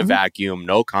in a vacuum,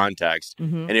 no context.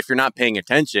 And if you're not paying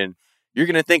attention, you're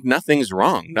going to think nothing's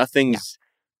wrong. Nothing's,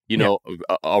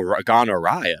 gone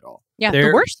awry at all. Yeah,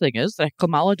 the worst thing is that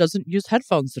Kamala doesn't use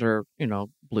headphones that are,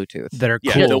 Bluetooth. That are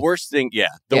cool. The worst thing,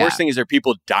 worst thing is there are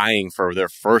people dying for their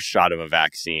first shot of a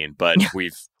vaccine, but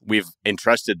we've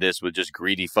entrusted this with just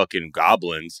greedy fucking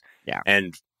goblins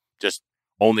and just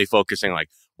only focusing like,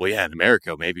 well, in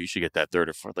America, maybe you should get that third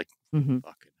or fourth. Like, fucking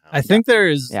hell. I think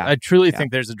I truly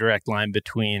think there's a direct line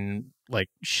between like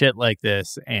shit like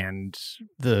this and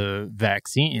the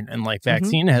vaccine and like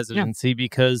vaccine hesitancy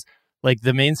because like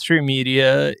the mainstream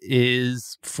media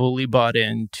is fully bought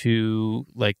into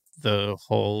like the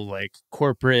whole like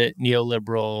corporate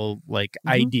neoliberal like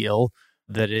ideal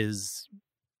that is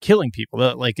killing people,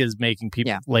 that like is making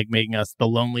people like making us the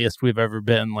loneliest we've ever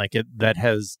been. Like that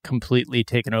has completely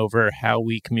taken over how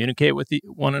we communicate with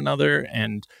one another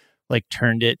and like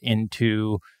turned it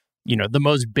into, the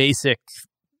most basic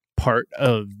part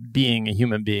of being a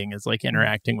human being is like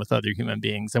interacting with other human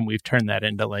beings. And we've turned that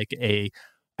into like a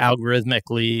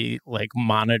algorithmically like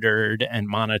monitored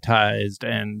and monetized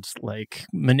and like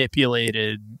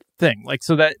manipulated thing. Like,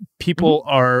 so that people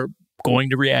are going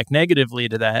to react negatively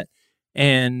to that.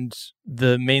 And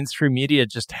the mainstream media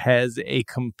just has a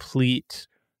complete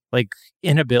like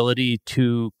inability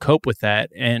to cope with that.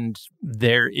 And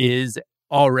there is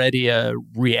already a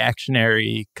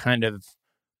reactionary kind of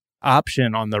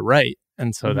option on the right.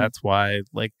 And so that's why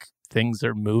like things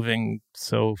are moving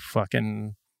so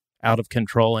fucking out of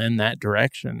control in that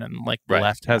direction. And like the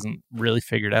left hasn't really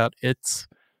figured out its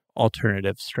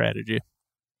alternative strategy.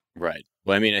 Right.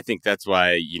 Well, I mean, I think that's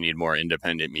why you need more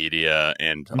independent media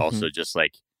and also just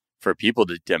like for people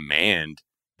to demand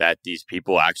that these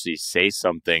people actually say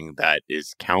something that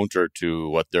is counter to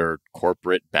what their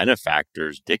corporate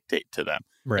benefactors dictate to them.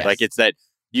 Right. Like it's that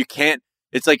you can't,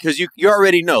 it's like, because you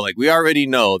already know, like we already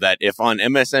know that if on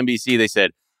MSNBC they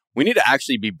said, we need to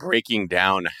actually be breaking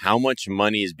down how much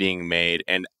money is being made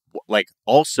and like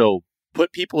also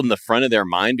put people in the front of their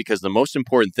mind, because the most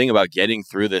important thing about getting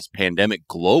through this pandemic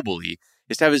globally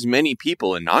is to have as many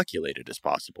people inoculated as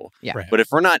possible. Yeah. Right. But if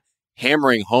we're not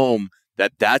hammering home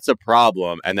that that's a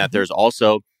problem and that there's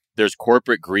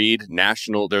corporate greed,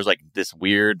 there's like this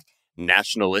weird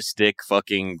nationalistic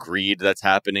fucking greed that's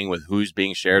happening with who's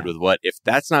being shared with what. If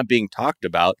that's not being talked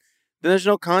about, then there's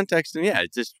no context. And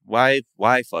it's just why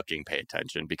fucking pay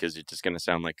attention? Because it's just going to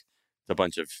sound like a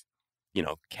bunch of,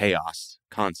 chaos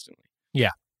constantly.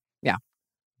 Yeah. Yeah.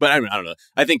 But I don't know.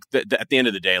 I think that at the end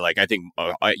of the day, like, I think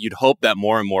you'd hope that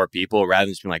more and more people, rather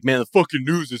than just being like, man, the fucking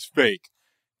news is fake.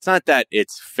 It's not that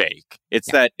it's fake.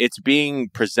 It's that it's being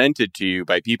presented to you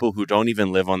by people who don't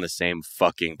even live on the same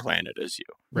fucking planet as you.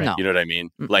 Right. No. You know what I mean?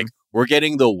 Like, we're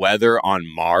getting the weather on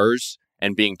Mars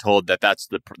and being told that that's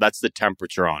the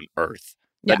temperature on Earth.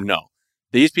 But no,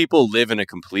 these people live in a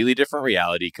completely different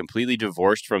reality, completely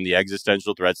divorced from the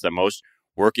existential threats that most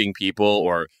working people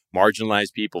or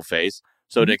marginalized people face.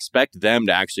 So to expect them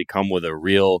to actually come with a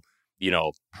real,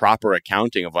 proper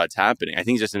accounting of what's happening, I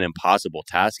think it's just an impossible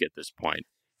task at this point.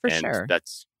 For and sure.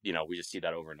 That's, we just see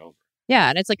that over and over. Yeah.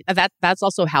 And it's like that's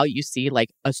also how you see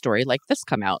like a story like this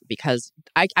come out, because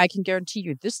I can guarantee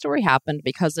you this story happened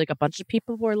because like a bunch of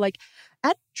people were like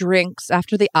at drinks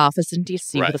after the office in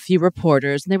DC with a few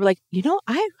reporters. And they were like,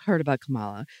 I heard about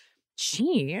Kamala.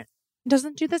 She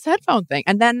doesn't do this headphone thing.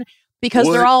 And then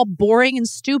because they're all boring and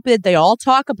stupid, they all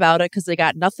talk about it because they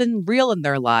got nothing real in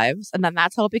their lives. And then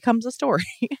that's how it becomes a story.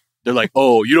 They're like,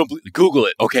 oh, you don't Google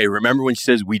it. Okay, remember when she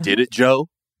says, we did it, Joe?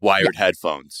 Wired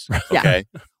headphones. Okay.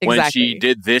 Yeah, when exactly. she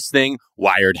did this thing,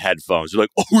 wired headphones. They're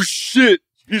like, oh shit,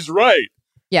 he's right.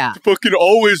 Yeah. Fucking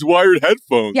always wired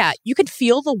headphones. Yeah. You could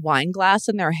feel the wine glass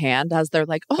in their hand as they're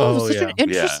like, such an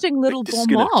interesting little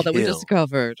mall that we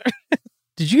discovered.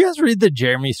 Did you guys read the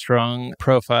Jeremy Strong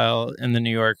profile in the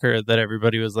New Yorker that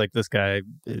everybody was like, this guy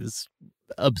is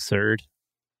absurd?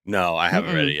 No, I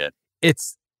haven't read it yet.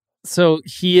 So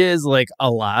he is like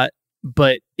a lot,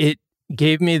 but it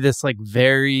gave me this like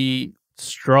very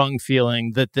strong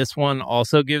feeling that this one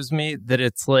also gives me, that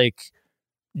it's like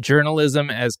journalism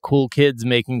as cool kids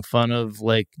making fun of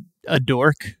like a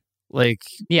dork, like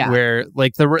where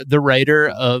like the writer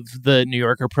of the New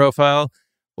Yorker profile,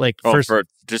 like for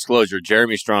disclosure,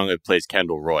 Jeremy Strong plays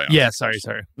Kendall Roy. Sorry.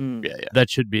 Yeah, that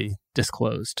should be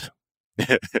disclosed.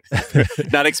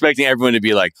 Not expecting everyone to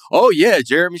be like, oh yeah,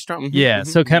 Jeremy Strong. Yeah,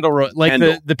 so Kendall Roy, like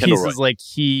the piece Roy. is like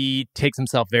he takes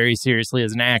himself very seriously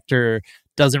as an actor,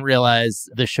 doesn't realize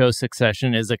the show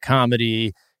Succession is a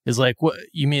comedy, is like, what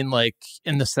you mean, like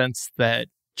in the sense that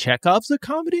Chekhov's a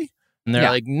comedy? And they're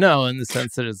like, no, in the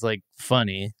sense that it's like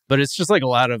funny, but it's just like a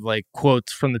lot of like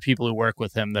quotes from the people who work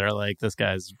with him that are like, this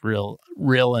guy's real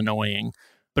annoying.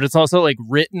 But it's also like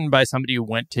written by somebody who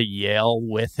went to Yale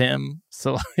with him.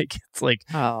 So like, it's like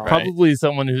probably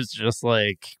someone who's just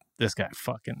like, this guy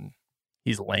fucking,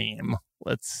 he's lame.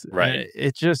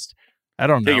 It just, I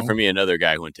don't know. Take it from me, another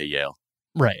guy who went to Yale.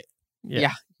 Right.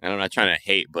 Yeah. And I'm not trying to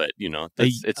hate, but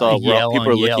it's all people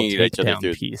are looking at each other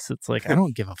through. Piece. It's like, I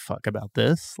don't give a fuck about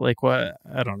this. Like what?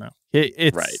 I don't know.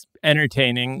 It's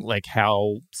entertaining, like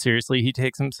how seriously he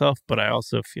takes himself. But I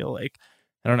also feel like,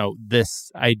 I don't know,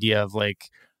 this idea of like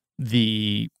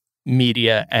the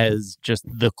media as just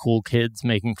the cool kids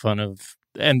making fun of,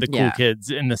 and the cool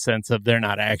kids in the sense of they're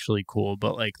not actually cool,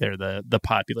 but like they're the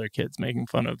popular kids making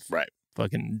fun of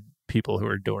fucking people who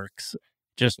are dorks.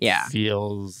 Just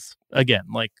feels, again,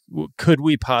 like could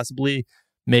we possibly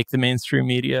make the mainstream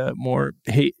media more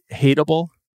hateable?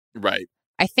 Right.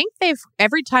 I think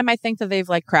every time I think that they've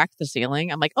like cracked the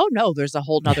ceiling, I'm like, oh no, there's a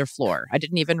whole nother floor. I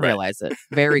didn't even realize it.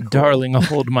 Very cool. Darling, I'll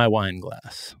hold my wine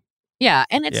glass. Yeah,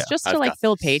 and it's just to like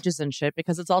fill pages and shit,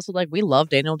 because it's also like we love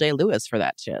Daniel Day-Lewis for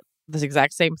that shit. This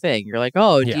exact same thing. You're like,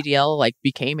 oh, DDL like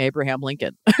became Abraham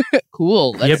Lincoln.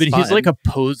 Cool. That's but fun. He's like a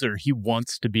poser. He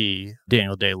wants to be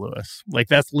Daniel Day-Lewis. Like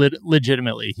that's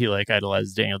legitimately, he like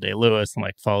idolizes Daniel Day-Lewis and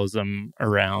like follows him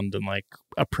around and like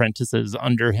apprentices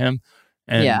under him.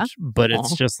 And but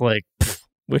it's just like,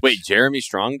 wait, Jeremy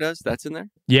Strong does? That's in there?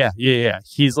 Yeah.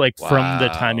 He's like from the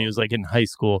time he was like in high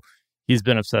school, he's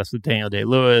been obsessed with Daniel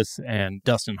Day-Lewis and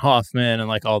Dustin Hoffman and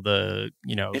like all the,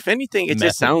 if anything, it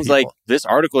just sounds like this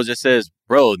article just says,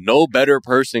 bro, no better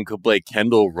person could play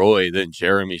Kendall Roy than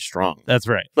Jeremy Strong. That's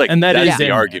right. Like that is the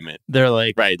argument. They're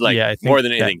like, right. Like I think more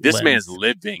than anything, this man's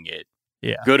living it.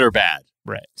 Yeah. Good or bad.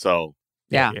 Right. So.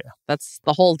 Yeah, that's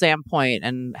the whole damn point.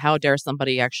 And how dare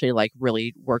somebody actually like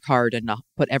really work hard and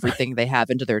put everything they have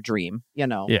into their dream?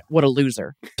 What a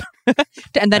loser.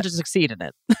 And then to succeed in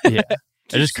it. Yeah.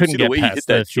 I just couldn't get past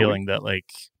the feeling that like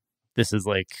this is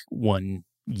like one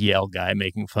Yale guy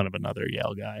making fun of another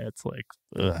Yale guy. It's like,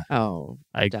 ugh. Oh,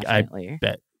 definitely. I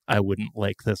bet I wouldn't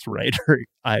like this writer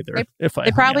either.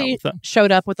 They probably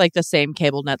showed up with like the same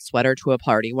cable net sweater to a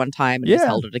party one time and just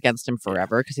held it against him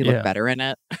forever because he looked better in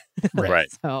it. Right.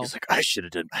 So. He's like, I should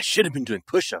have been doing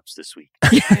push-ups this week.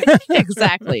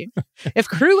 Exactly. If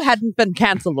Crew hadn't been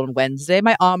canceled on Wednesday,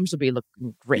 my arms would be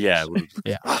looking great. Yeah.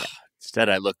 Instead,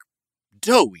 I look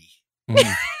doughy.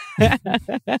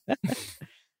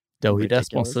 Doughy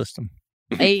decimal system.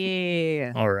 Hey.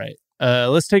 All right.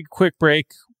 Let's take a quick break.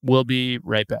 We'll be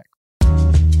right back.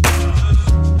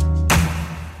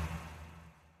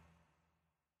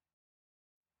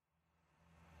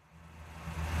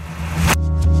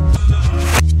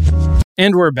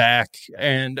 And we're back.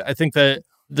 And I think that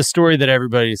the story that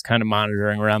everybody's kind of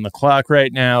monitoring around the clock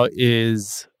right now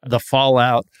is the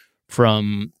fallout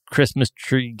from Christmas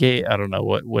tree gate. I don't know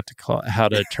what to call it, how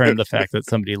to turn the fact that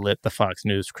somebody lit the Fox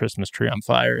News Christmas tree on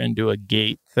fire into a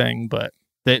gate thing, but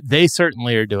They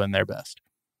certainly are doing their best.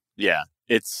 Yeah,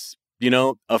 it's,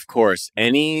 of course,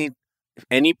 any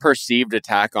perceived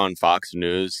attack on Fox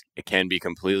News, it can be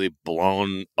completely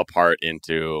blown apart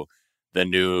into the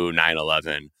new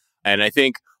 9/11. And I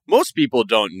think most people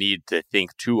don't need to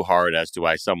think too hard as to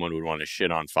why someone would want to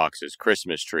shit on Fox's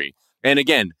Christmas tree. And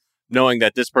again, knowing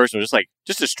that this person was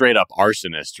just a straight up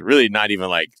arsonist, really not even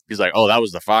like, he's like, oh, that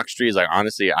was the Fox tree. He's like,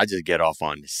 honestly, I just get off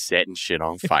on setting shit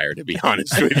on fire, to be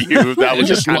honest with you. That was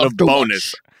just kind of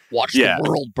bonus. Watch the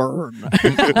world burn.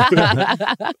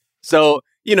 So,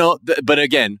 but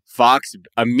again, Fox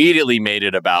immediately made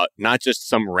it about not just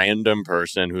some random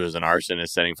person who is an arsonist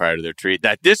setting fire to their tree,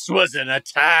 that this was an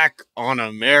attack on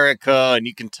America. And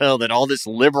you can tell that all this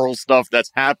liberal stuff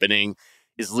that's happening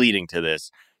is leading to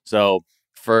this. So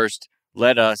first,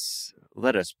 let us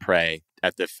pray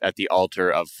at the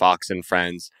altar of Fox and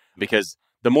Friends, because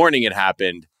the morning it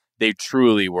happened, they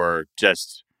truly were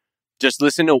just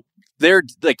listen to their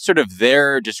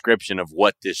their description of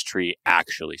what this tree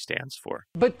actually stands for.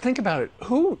 But think about it.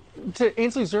 Who, to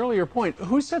Ainsley's earlier point,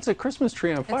 who sets a Christmas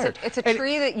tree on fire? It's a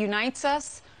tree that unites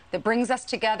us, that brings us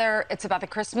together. It's about the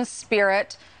Christmas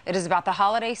spirit. It is about the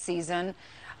holiday season.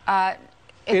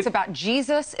 It's about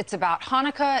Jesus. It's about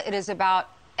Hanukkah. It is about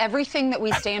everything that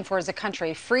we stand for as a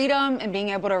country. Freedom and being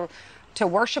able to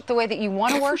worship the way that you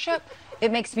want to worship.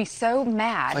 It makes me so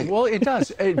mad. Well, it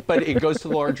does, but it goes to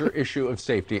the larger issue of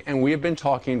safety. And we have been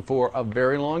talking for a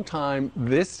very long time.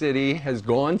 This city has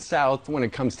gone south when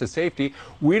it comes to safety.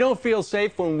 We don't feel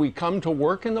safe when we come to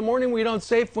work in the morning. We don't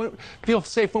feel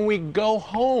safe when we go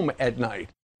home at night.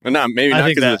 Well, maybe not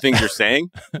because of the things you're saying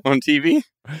on TV.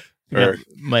 Or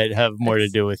might have more to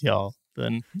do with y'all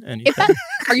than anything.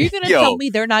 Are you going to tell me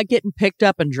they're not getting picked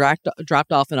up and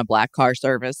dropped off in a black car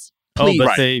service? Please. Oh,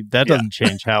 but that doesn't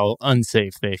change how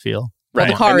unsafe they feel. Right.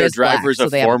 Well, the car is black, so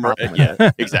they have a problem.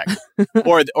 Yeah, exactly.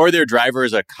 or their driver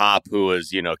is a cop who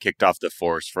was, kicked off the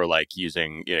force for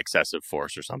using excessive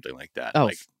force or something like that.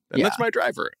 Oh, that's my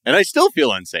driver. And I still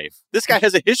feel unsafe. This guy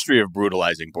has a history of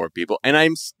brutalizing poor people, and I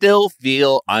still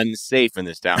feel unsafe in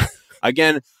this town.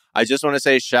 Again, I just want to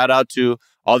say shout out to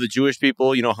all the Jewish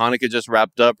people. Hanukkah just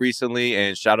wrapped up recently,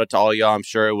 and shout out to all y'all. I'm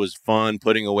sure it was fun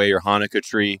putting away your Hanukkah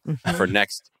tree for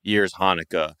next year's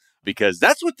Hanukkah, because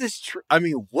that's what this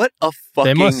what a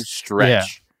fucking stretch. Yeah.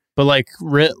 But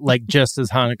just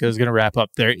as Hanukkah is going to wrap up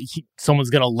there,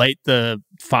 someone's going to light the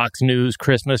Fox News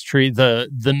Christmas tree, the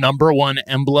number one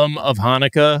emblem of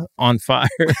Hanukkah, on fire.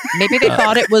 Maybe they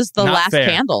thought it was the last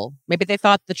candle. Maybe they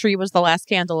thought the tree was the last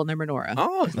candle in their menorah.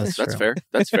 Oh, that's fair.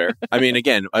 That's fair.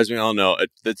 Again, as we all know,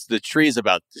 the tree is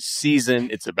about the season.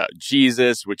 It's about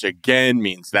Jesus, which again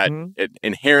means that it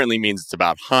inherently means it's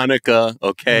about Hanukkah.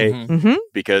 Okay,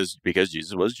 because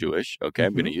Jesus was Jewish. Okay,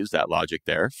 I'm going to use that logic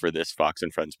there for this Fox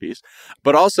and Friends piece.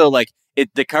 But also,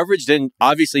 the coverage didn't,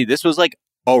 obviously, this was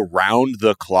around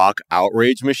the clock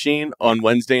outrage machine on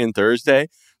Wednesday and Thursday.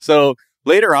 So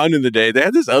later on in the day, they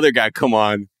had this other guy come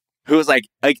on who was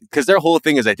because their whole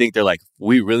thing is, I think they're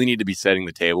we really need to be setting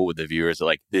the table with the viewers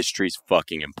that this tree's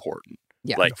fucking important.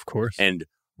 Yeah, of course. And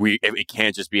it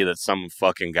can't just be that some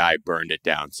fucking guy burned it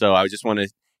down. So I just want to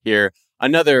hear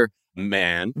another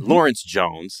man, Lawrence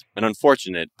Jones, an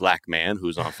unfortunate black man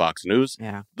who's on Fox News,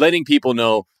 letting people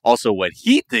know also what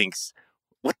he thinks,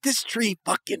 what this tree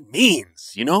fucking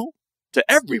means, to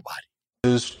everybody.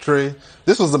 News tree.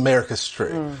 This was America's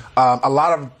tree. A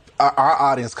lot of our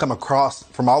audience come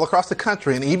from all across the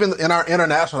country, and even in our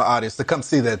international audience, to come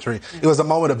see that tree. It was a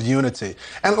moment of unity.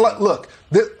 And look,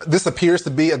 this appears to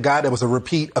be a guy that was a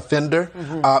repeat offender,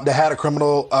 that had a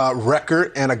criminal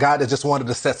record, and a guy that just wanted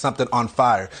to set something on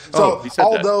fire. So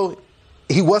although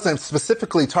he wasn't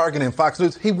specifically targeting Fox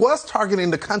News, he was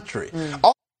targeting the country.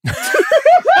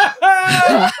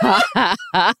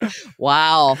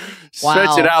 Wow.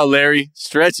 Stretch it out, Larry.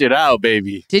 Stretch it out,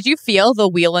 baby. Did you feel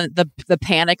the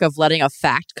panic of letting a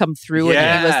fact come through? Yeah.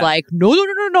 And he was like,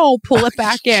 no, pull it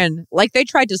back in. They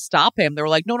tried to stop him. They were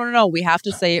like, no, we have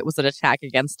to say it was an attack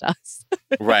against us.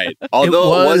 Right.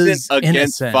 Although it wasn't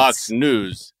against Fox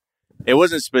News, it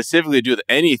wasn't specifically to do with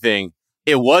anything.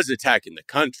 It was attacking the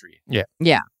country. Yeah.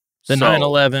 Yeah. The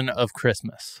 9/11 of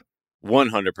Christmas.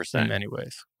 100%. In many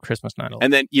ways. Christmas 9/11.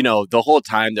 And then, the whole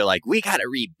time they're like, we got to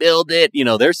rebuild it.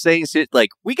 They're saying shit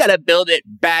we got to build it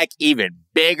back even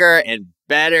bigger and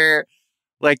better.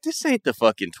 This ain't the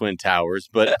fucking Twin Towers.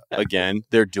 But again,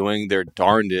 they're doing their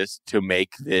darndest to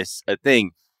make this a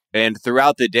thing. And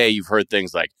throughout the day, you've heard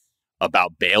things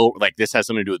about bail. This has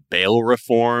something to do with bail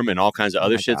reform and all kinds of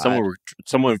other shit. God.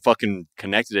 Someone fucking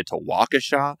connected it to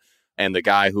Waukesha, and the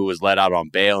guy who was let out on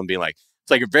bail and being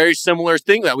it's a very similar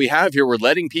thing that we have here. We're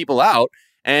letting people out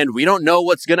and we don't know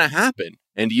what's going to happen.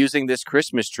 and using this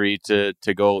Christmas tree to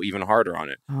go even harder on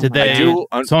it. Did they?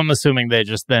 So I'm assuming they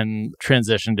just then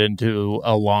transitioned into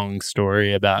a long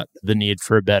story about the need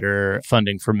for better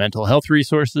funding for mental health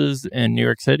resources in New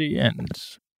York City, and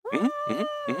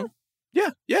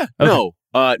yeah.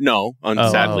 Okay. No.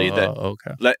 Sadly,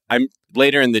 okay. I'm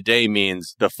later in the day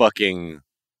means the fucking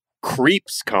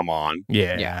creeps come on.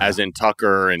 Yeah. As in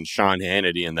Tucker and Sean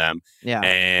Hannity and them. Yeah.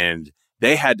 And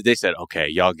they said, okay,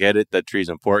 y'all get it. That tree's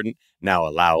important. Now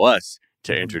allow us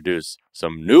to introduce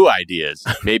some new ideas.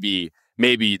 Maybe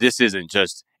this isn't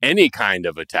just any kind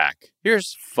of attack.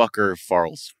 Here's fucker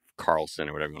Carlson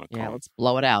or whatever you want to call him. Yeah, let's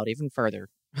blow it out even further.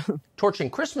 Torching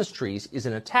Christmas trees is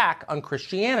an attack on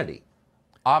Christianity.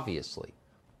 Obviously,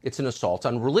 it's an assault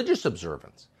on religious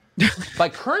observance. By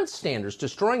current standards,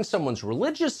 destroying someone's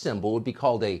religious symbol would be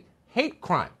called a hate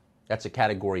crime. That's a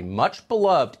category much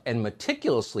beloved and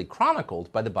meticulously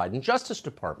chronicled by the Biden Justice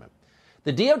Department.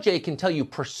 The DOJ can tell you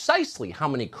precisely how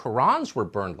many Qurans were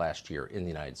burned last year in the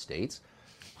United States,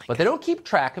 but they don't keep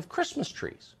track of Christmas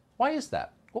trees. Why is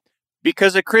that?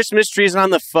 Because a Christmas tree is on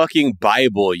the fucking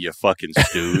Bible, you fucking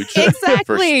stooge.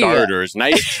 Exactly. For starters,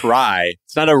 nice try.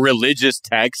 It's not a religious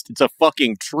text. It's a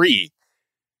fucking tree.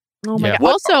 Oh my God.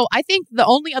 Also, I think the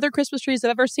only other Christmas trees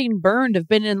I've ever seen burned have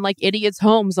been in like idiots'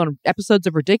 homes on episodes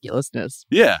of Ridiculousness.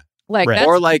 Yeah. Like,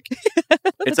 or like,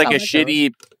 it's like a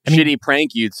shitty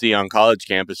prank you'd see on college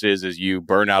campuses is you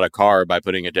burn out a car by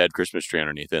putting a dead Christmas tree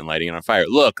underneath it and lighting it on fire.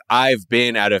 Look, I've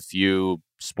been at a few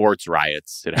sports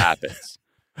riots. It happens.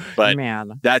 But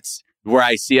that's where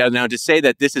I see it now. To say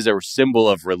that this is a symbol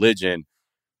of religion,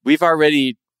 they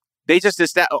just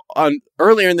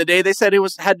earlier in the day, they said it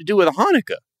had to do with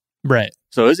Hanukkah. Right.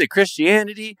 So is it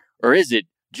Christianity or is it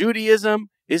Judaism?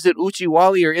 Is it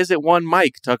Uchiwali or is it one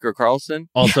Mike, Tucker Carlson?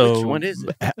 Also, which one is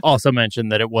it? Also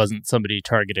mentioned that it wasn't somebody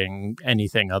targeting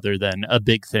anything other than a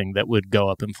big thing that would go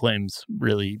up in flames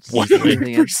really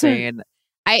easily. Insane.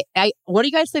 What do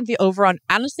you guys think the over on?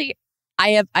 Honestly,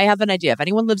 I have an idea. If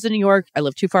anyone lives in New York, I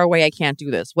live too far away, I can't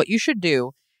do this. What you should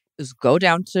do is go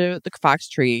down to the Fox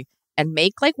tree and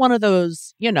make like one of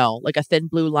those, like a thin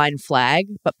blue line flag,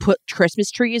 but put Christmas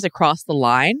trees across the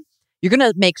line. You're going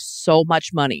to make so much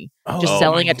money just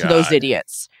selling it to those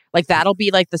idiots. Like that'll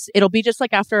be like this. It'll be just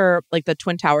like after like the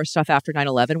Twin Tower stuff after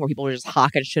 9/11 where people are just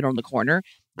hawking shit on the corner.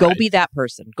 Go be that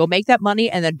person. Go make that money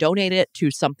and then donate it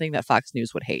to something that Fox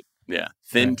News would hate. Yeah.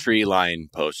 Thin tree line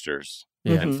posters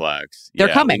and flags. They're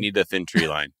coming. We need the thin tree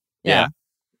line. Yeah.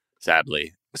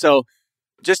 Sadly. So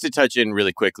just to touch in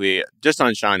really quickly, just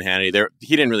on Sean Hannity,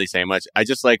 he didn't really say much. I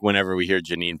just like whenever we hear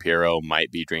Janine Pirro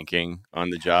might be drinking on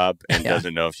the job and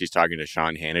doesn't know if she's talking to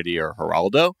Sean Hannity or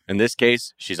Geraldo. In this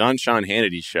case, she's on Sean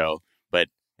Hannity's show,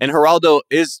 and Geraldo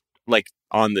is like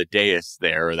on the dais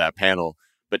there or that panel,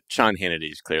 but Sean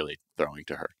Hannity is clearly throwing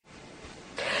to her.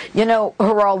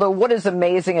 Geraldo, what is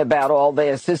amazing about all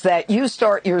this is that you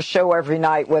start your show every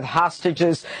night with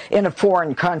hostages in a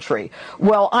foreign country.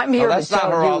 Well, I'm here to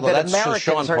tell you that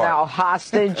Americans are now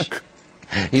hostage.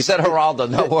 You said Geraldo,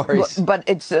 no worries. But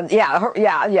it's,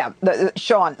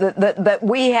 Sean, that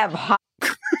we have...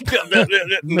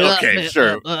 Okay,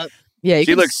 sure. Yeah,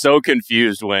 she looked so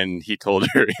confused when he told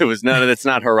her it was that's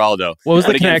not Geraldo. What was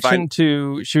the connection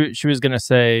to? She was going to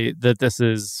say that this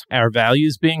is our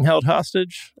values being held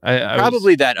hostage.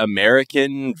 Probably that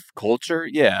American culture,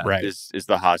 right. is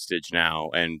the hostage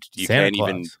now, and you Santa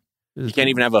can't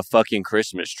even have a fucking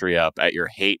Christmas tree up at your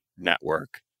hate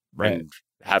network and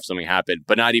have something happen.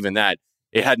 But not even that.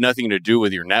 It had nothing to do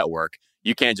with your network.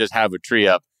 You can't just have a tree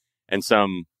up and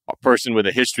some person with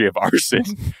a history of arson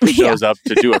shows up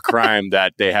to do a crime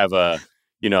that they have a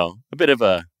bit of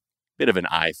an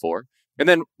eye for. And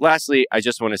then lastly, I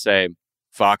just want to say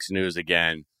Fox News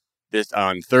again, this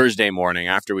on Thursday morning,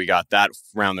 after we got that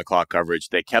round the clock coverage,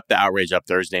 they kept the outrage up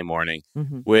Thursday morning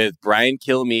with Brian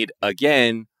Kilmeade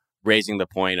again raising the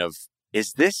point of,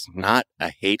 is this not a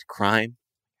hate crime?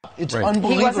 It's unbelievable.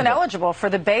 He wasn't eligible for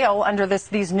the bail under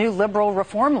these new liberal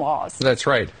reform laws. That's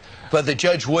right. But the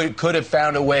judge could have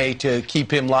found a way to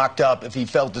keep him locked up if he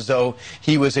felt as though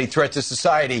he was a threat to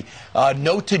society.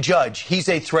 Note to judge, he's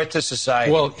a threat to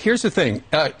society. Well, here's the thing.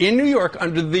 In New York,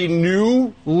 under the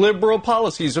new liberal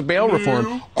policies of bail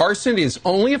reform, arson is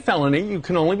only a felony. You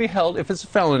can only be held if it's a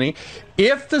felony.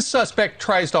 If the suspect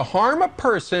tries to harm a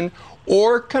person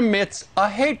or commits a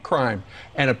hate crime.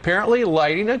 And apparently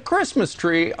lighting a Christmas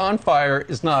tree on fire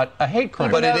is not a hate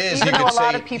crime. But it is. Even though a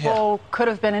lot of people could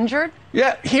have been injured?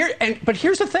 Yeah, but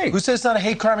here's the thing. Who says it's not a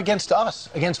hate crime against us,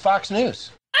 against Fox News?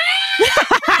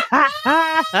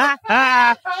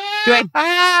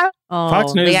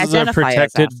 Fox News is a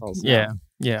protected... Yeah.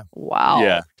 Yeah. Wow.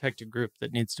 Yeah. Protected group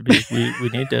that needs to be... We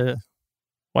need to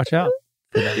Watch out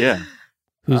for them. Yeah.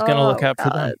 Who's going to look out for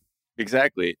them?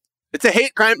 Exactly. It's a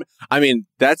hate crime. I mean,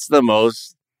 that's the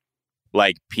most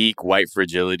like peak white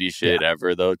fragility shit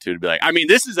ever, though, to be like, I mean,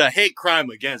 this is a hate crime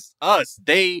against us.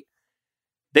 They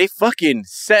fucking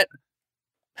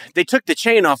they took the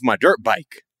chain off my dirt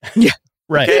bike. Yeah.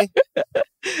 Right. Okay?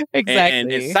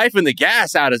 Exactly. And siphoned the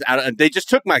gas out of, they just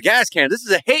took my gas can. This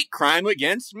is a hate crime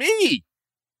against me.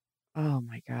 Oh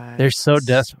my God. They're so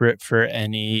desperate for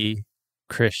any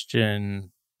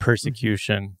Christian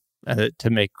persecution to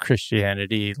make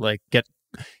Christianity like get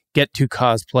to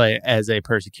cosplay as a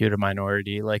persecuted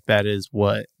minority. Like that is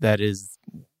what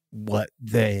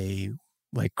they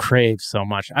like crave so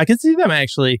much. I can see them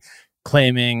actually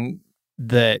claiming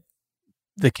that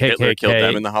the KKK Hitler killed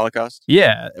them in the Holocaust.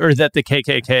 Yeah, or that the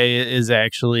KKK is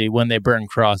actually, when they burn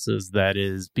crosses, that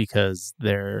is because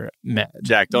they're mad.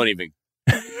 Jack, don't even.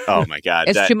 Oh my God,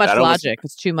 it's too much logic.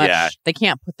 It's too much. Yeah. They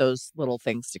can't put those little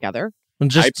things together.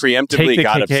 Just I preemptively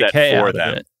got KKK upset for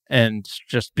them and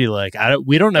just be like,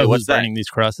 we don't know who's burning these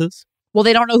crosses. Well,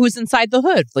 they don't know who's inside the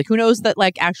hood. Like, who knows that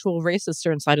like actual racists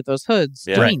are inside of those hoods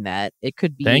doing that? It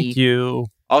could be. Thank you.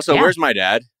 Also, where's my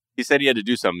dad? He said he had to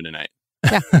do something tonight.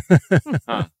 Yeah.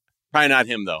 Probably not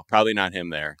him, though. Probably not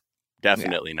him there.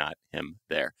 Definitely not him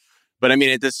there. But I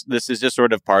mean, this is just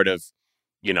sort of part of,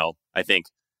 I think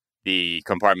the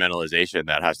compartmentalization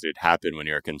that has to happen when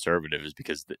you're a conservative is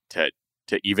because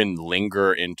to even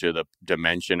linger into the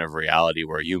dimension of reality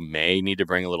where you may need to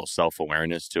bring a little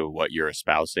self-awareness to what you're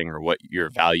espousing or what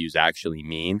your values actually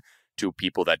mean to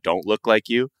people that don't look like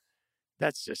you.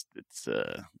 It's a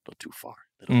little too far.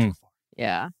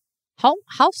 Yeah.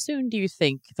 How soon do you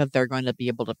think that they're going to be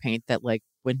able to paint that, like,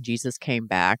 when Jesus came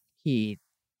back, he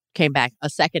came back a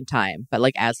second time, but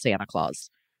like as Santa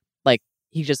Claus? Like,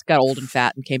 he just got old and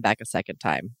fat and came back a second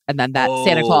time. And then that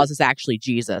Santa Claus is actually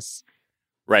Jesus.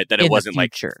 Right. That it wasn't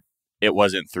like, it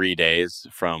wasn't 3 days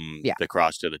from the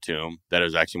cross to the tomb. That it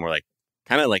was actually more like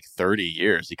kind of like 30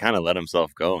 years. He kind of let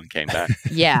himself go and came back.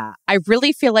 Yeah. I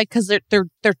really feel like because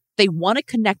they want to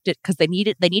connect it because they need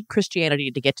it. They need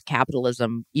Christianity to get to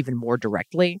capitalism even more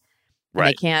directly. And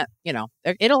they can't,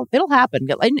 it'll happen.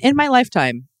 In my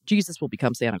lifetime, Jesus will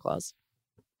become Santa Claus.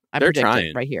 They're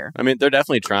trying right here. I mean, they're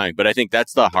definitely trying, but I think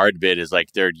that's the hard bit is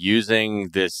like they're using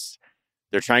this.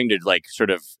 They're trying to like sort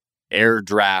of air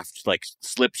draft, like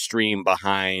slipstream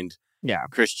behind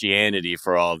Christianity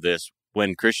for all of this,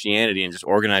 when Christianity and just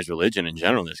organized religion in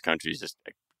general in this country is just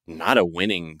like not a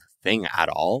winning thing at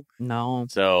all. No.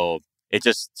 So it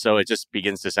just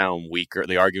begins to sound weaker.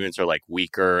 The arguments are like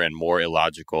weaker and more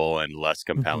illogical and less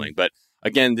compelling. But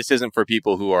again, this isn't for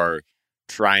people who are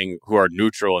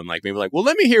neutral and like maybe like, well,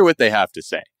 let me hear what they have to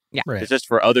say. Yeah. Right. It's just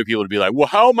for other people to be like, well,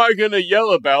 how am I going to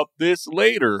yell about this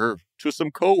later to some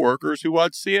coworkers who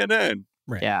watch CNN?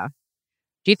 Right. Yeah.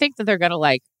 Do you think that they're going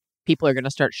to people are going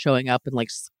to start showing up and like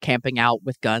camping out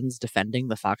with guns defending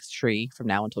the Fox tree from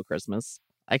now until Christmas?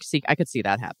 I could see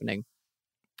that happening.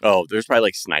 Oh, there's probably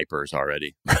like snipers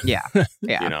already. Yeah.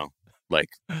 Yeah.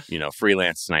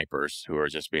 Freelance snipers who are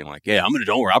just being like, yeah,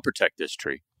 I'll protect this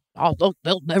tree. Oh,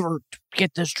 they'll never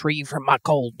get this tree from my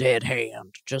cold dead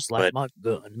hand, just like my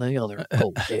gun, the other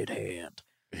cold dead hand.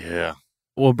 Yeah.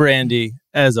 Well, Brandy,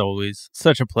 as always,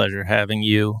 such a pleasure having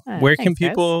you. Where can thanks,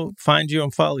 people find you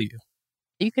and follow you?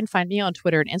 You can find me on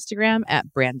Twitter and Instagram at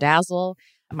Brandazzle.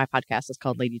 My podcast is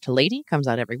called Lady to Lady. Comes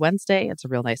out every Wednesday. It's a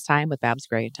real nice time with Babs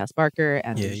Gray and Tess Barker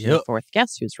and a fourth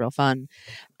guest who's real fun.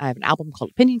 I have an album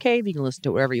called Opinion Cave. You can listen to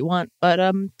it wherever you want. But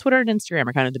Twitter and Instagram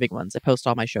are kind of the big ones. I post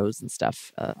all my shows and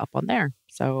stuff up on there.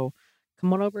 So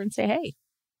come on over and say hey.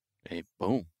 Hey,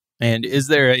 boom. And is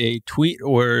there a tweet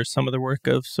or some other work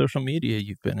of social media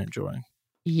you've been enjoying?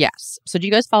 Yes. So do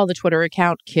you guys follow the Twitter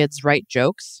account Kids Write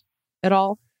Jokes at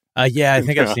all? Yeah, I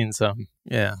think I've seen some.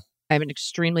 Yeah. I'm an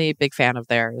extremely big fan of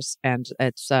theirs, and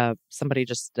it's somebody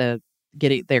just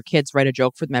getting their kids write a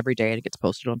joke for them every day, and it gets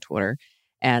posted on Twitter.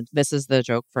 And this is the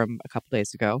joke from a couple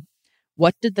days ago.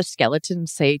 What did the skeleton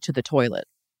say to the toilet?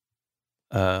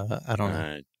 I don't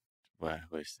know. What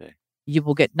do you say? You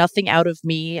will get nothing out of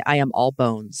me. I am all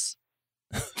bones.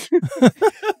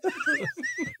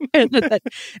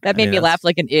 that made me laugh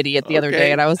like an idiot the other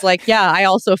day, and I was like, yeah, I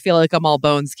also feel like I'm all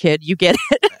bones, kid. You get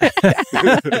it.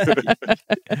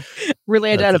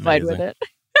 Really identified with it.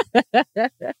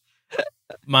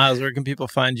 Miles, where can people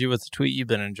find you? What's the tweet you've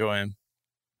been enjoying?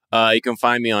 You can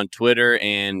find me on Twitter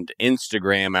and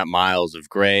Instagram at Miles of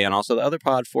Gray, and also the other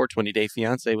pod, 420 Day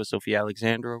Fiancé with Sophie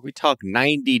Alexandra. We talk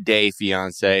 90 Day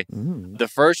Fiancé. The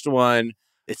first one,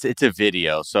 it's a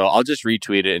video, so I'll just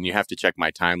retweet it, and you have to check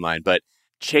my timeline. But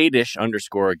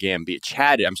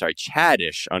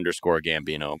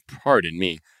Chadish_Gambino, pardon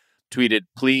me, tweeted,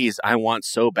 "Please, I want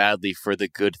so badly for the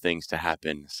good things to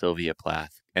happen, Sylvia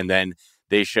Plath." And then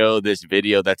they show this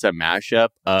video that's a mashup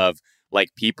of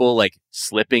like people like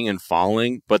slipping and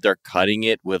falling, but they're cutting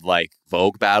it with like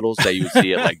Vogue battles that you would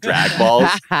see at like drag balls.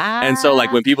 And so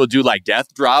like when people do like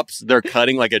death drops, they're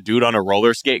cutting like a dude on a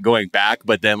roller skate going back,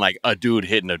 but then like a dude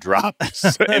hitting a drop.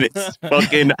 And it's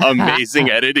fucking amazing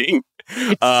editing.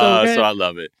 So I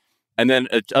love it. And then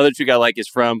other tweet I like is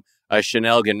from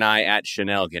Chanel Ganai at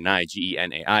Chanel Ganai,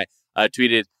 Genai,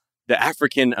 tweeted, "The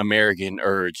African American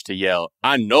urge to yell,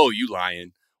 'I know you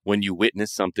lying,' when you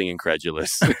witness something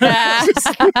incredulous."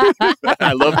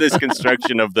 I love this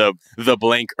construction of the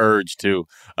blank urge too.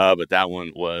 But that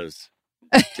one was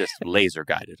just laser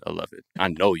guided. I love it. I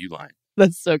know you lying.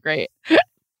 That's so great.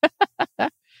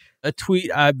 A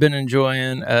tweet I've been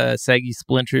enjoying, Saggy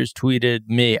Splinters tweeted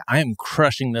me, "I am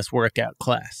crushing this workout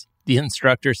class. The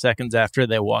instructor seconds after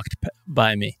they walked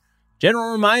by me.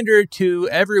 General reminder to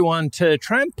everyone to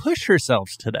try and push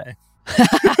yourselves today."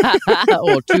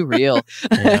 Oh, too real.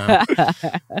 Yeah.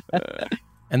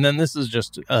 And then this is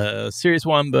just a serious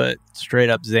one, but straight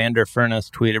up Xander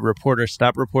Furness tweeted, "Reporters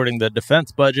stop reporting the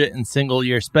defense budget in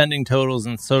single-year spending totals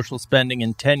and social spending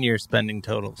in 10-year spending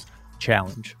totals.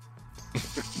 Challenge."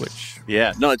 Which...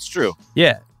 Yeah, no, it's true.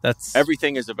 Yeah, that's...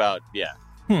 Everything is about,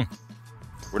 We're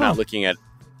not looking at...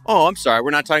 Oh, I'm sorry.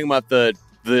 We're not talking about the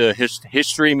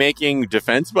history-making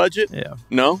defense budget? Yeah.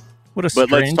 No? What a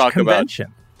strange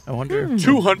convention. I wonder.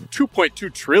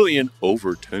 2.2 trillion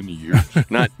over 10 years,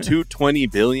 not 220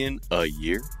 billion a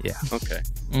year. Yeah. Okay.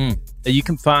 You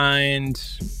can find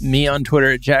me on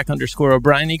Twitter at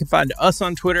Jack_O'Brien. You can find us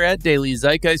on Twitter at Daily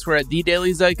Zeitgeist. We're at The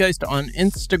Daily Zeitgeist on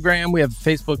Instagram. We have a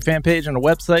Facebook fan page and a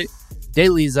website,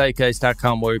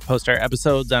 dailyzeitgeist.com, where we post our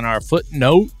episodes and our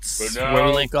footnotes, where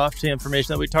we link off to the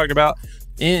information that we talked about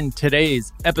in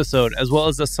today's episode, as well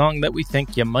as a song that we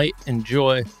think you might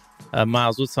enjoy.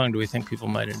 Miles, what song do we think people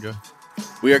might enjoy?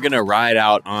 We are going to ride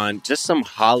out on just some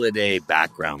holiday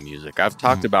background music. I've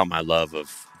talked about my love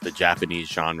of the Japanese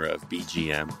genre of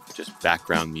BGM, just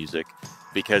background music,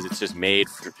 because it's just made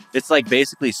for, it's like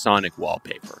basically sonic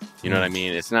wallpaper. You know what I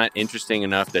mean? It's not interesting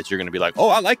enough that you're going to be like, oh,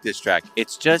 I like this track.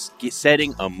 It's just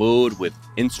setting a mood with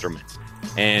instruments.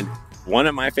 And one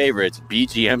of my favorites,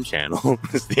 BGM Channel,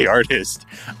 is the artist,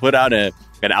 put out an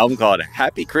album called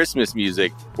Happy Christmas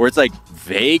Music, where it's like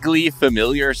vaguely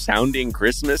familiar sounding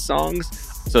Christmas songs.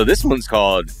 So this one's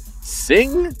called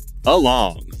Sing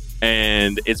Along,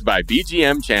 and it's by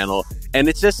BGM Channel. And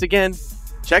it's just, again,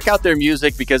 check out their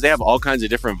music because they have all kinds of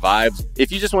different vibes.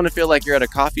 If you just want to feel like you're at a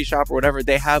coffee shop or whatever,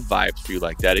 they have vibes for you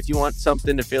like that. If you want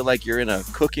something to feel like you're in a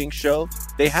cooking show,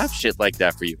 they have shit like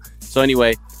that for you. So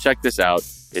anyway, check this out.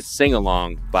 It's Sing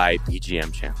Along by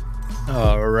BGM Channel.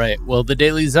 All right. Well, The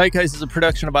Daily Zeitgeist is a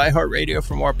production of iHeartRadio.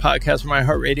 For more podcasts from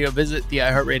iHeartRadio, visit the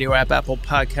iHeartRadio app, Apple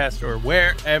Podcast, or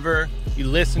wherever you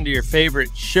listen to your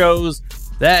favorite shows.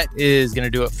 That is going to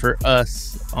do it for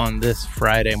us on this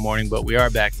Friday morning, but we are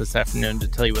back this afternoon to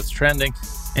tell you what's trending,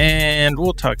 and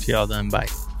we'll talk to y'all then. Bye.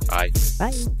 Bye.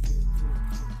 Bye.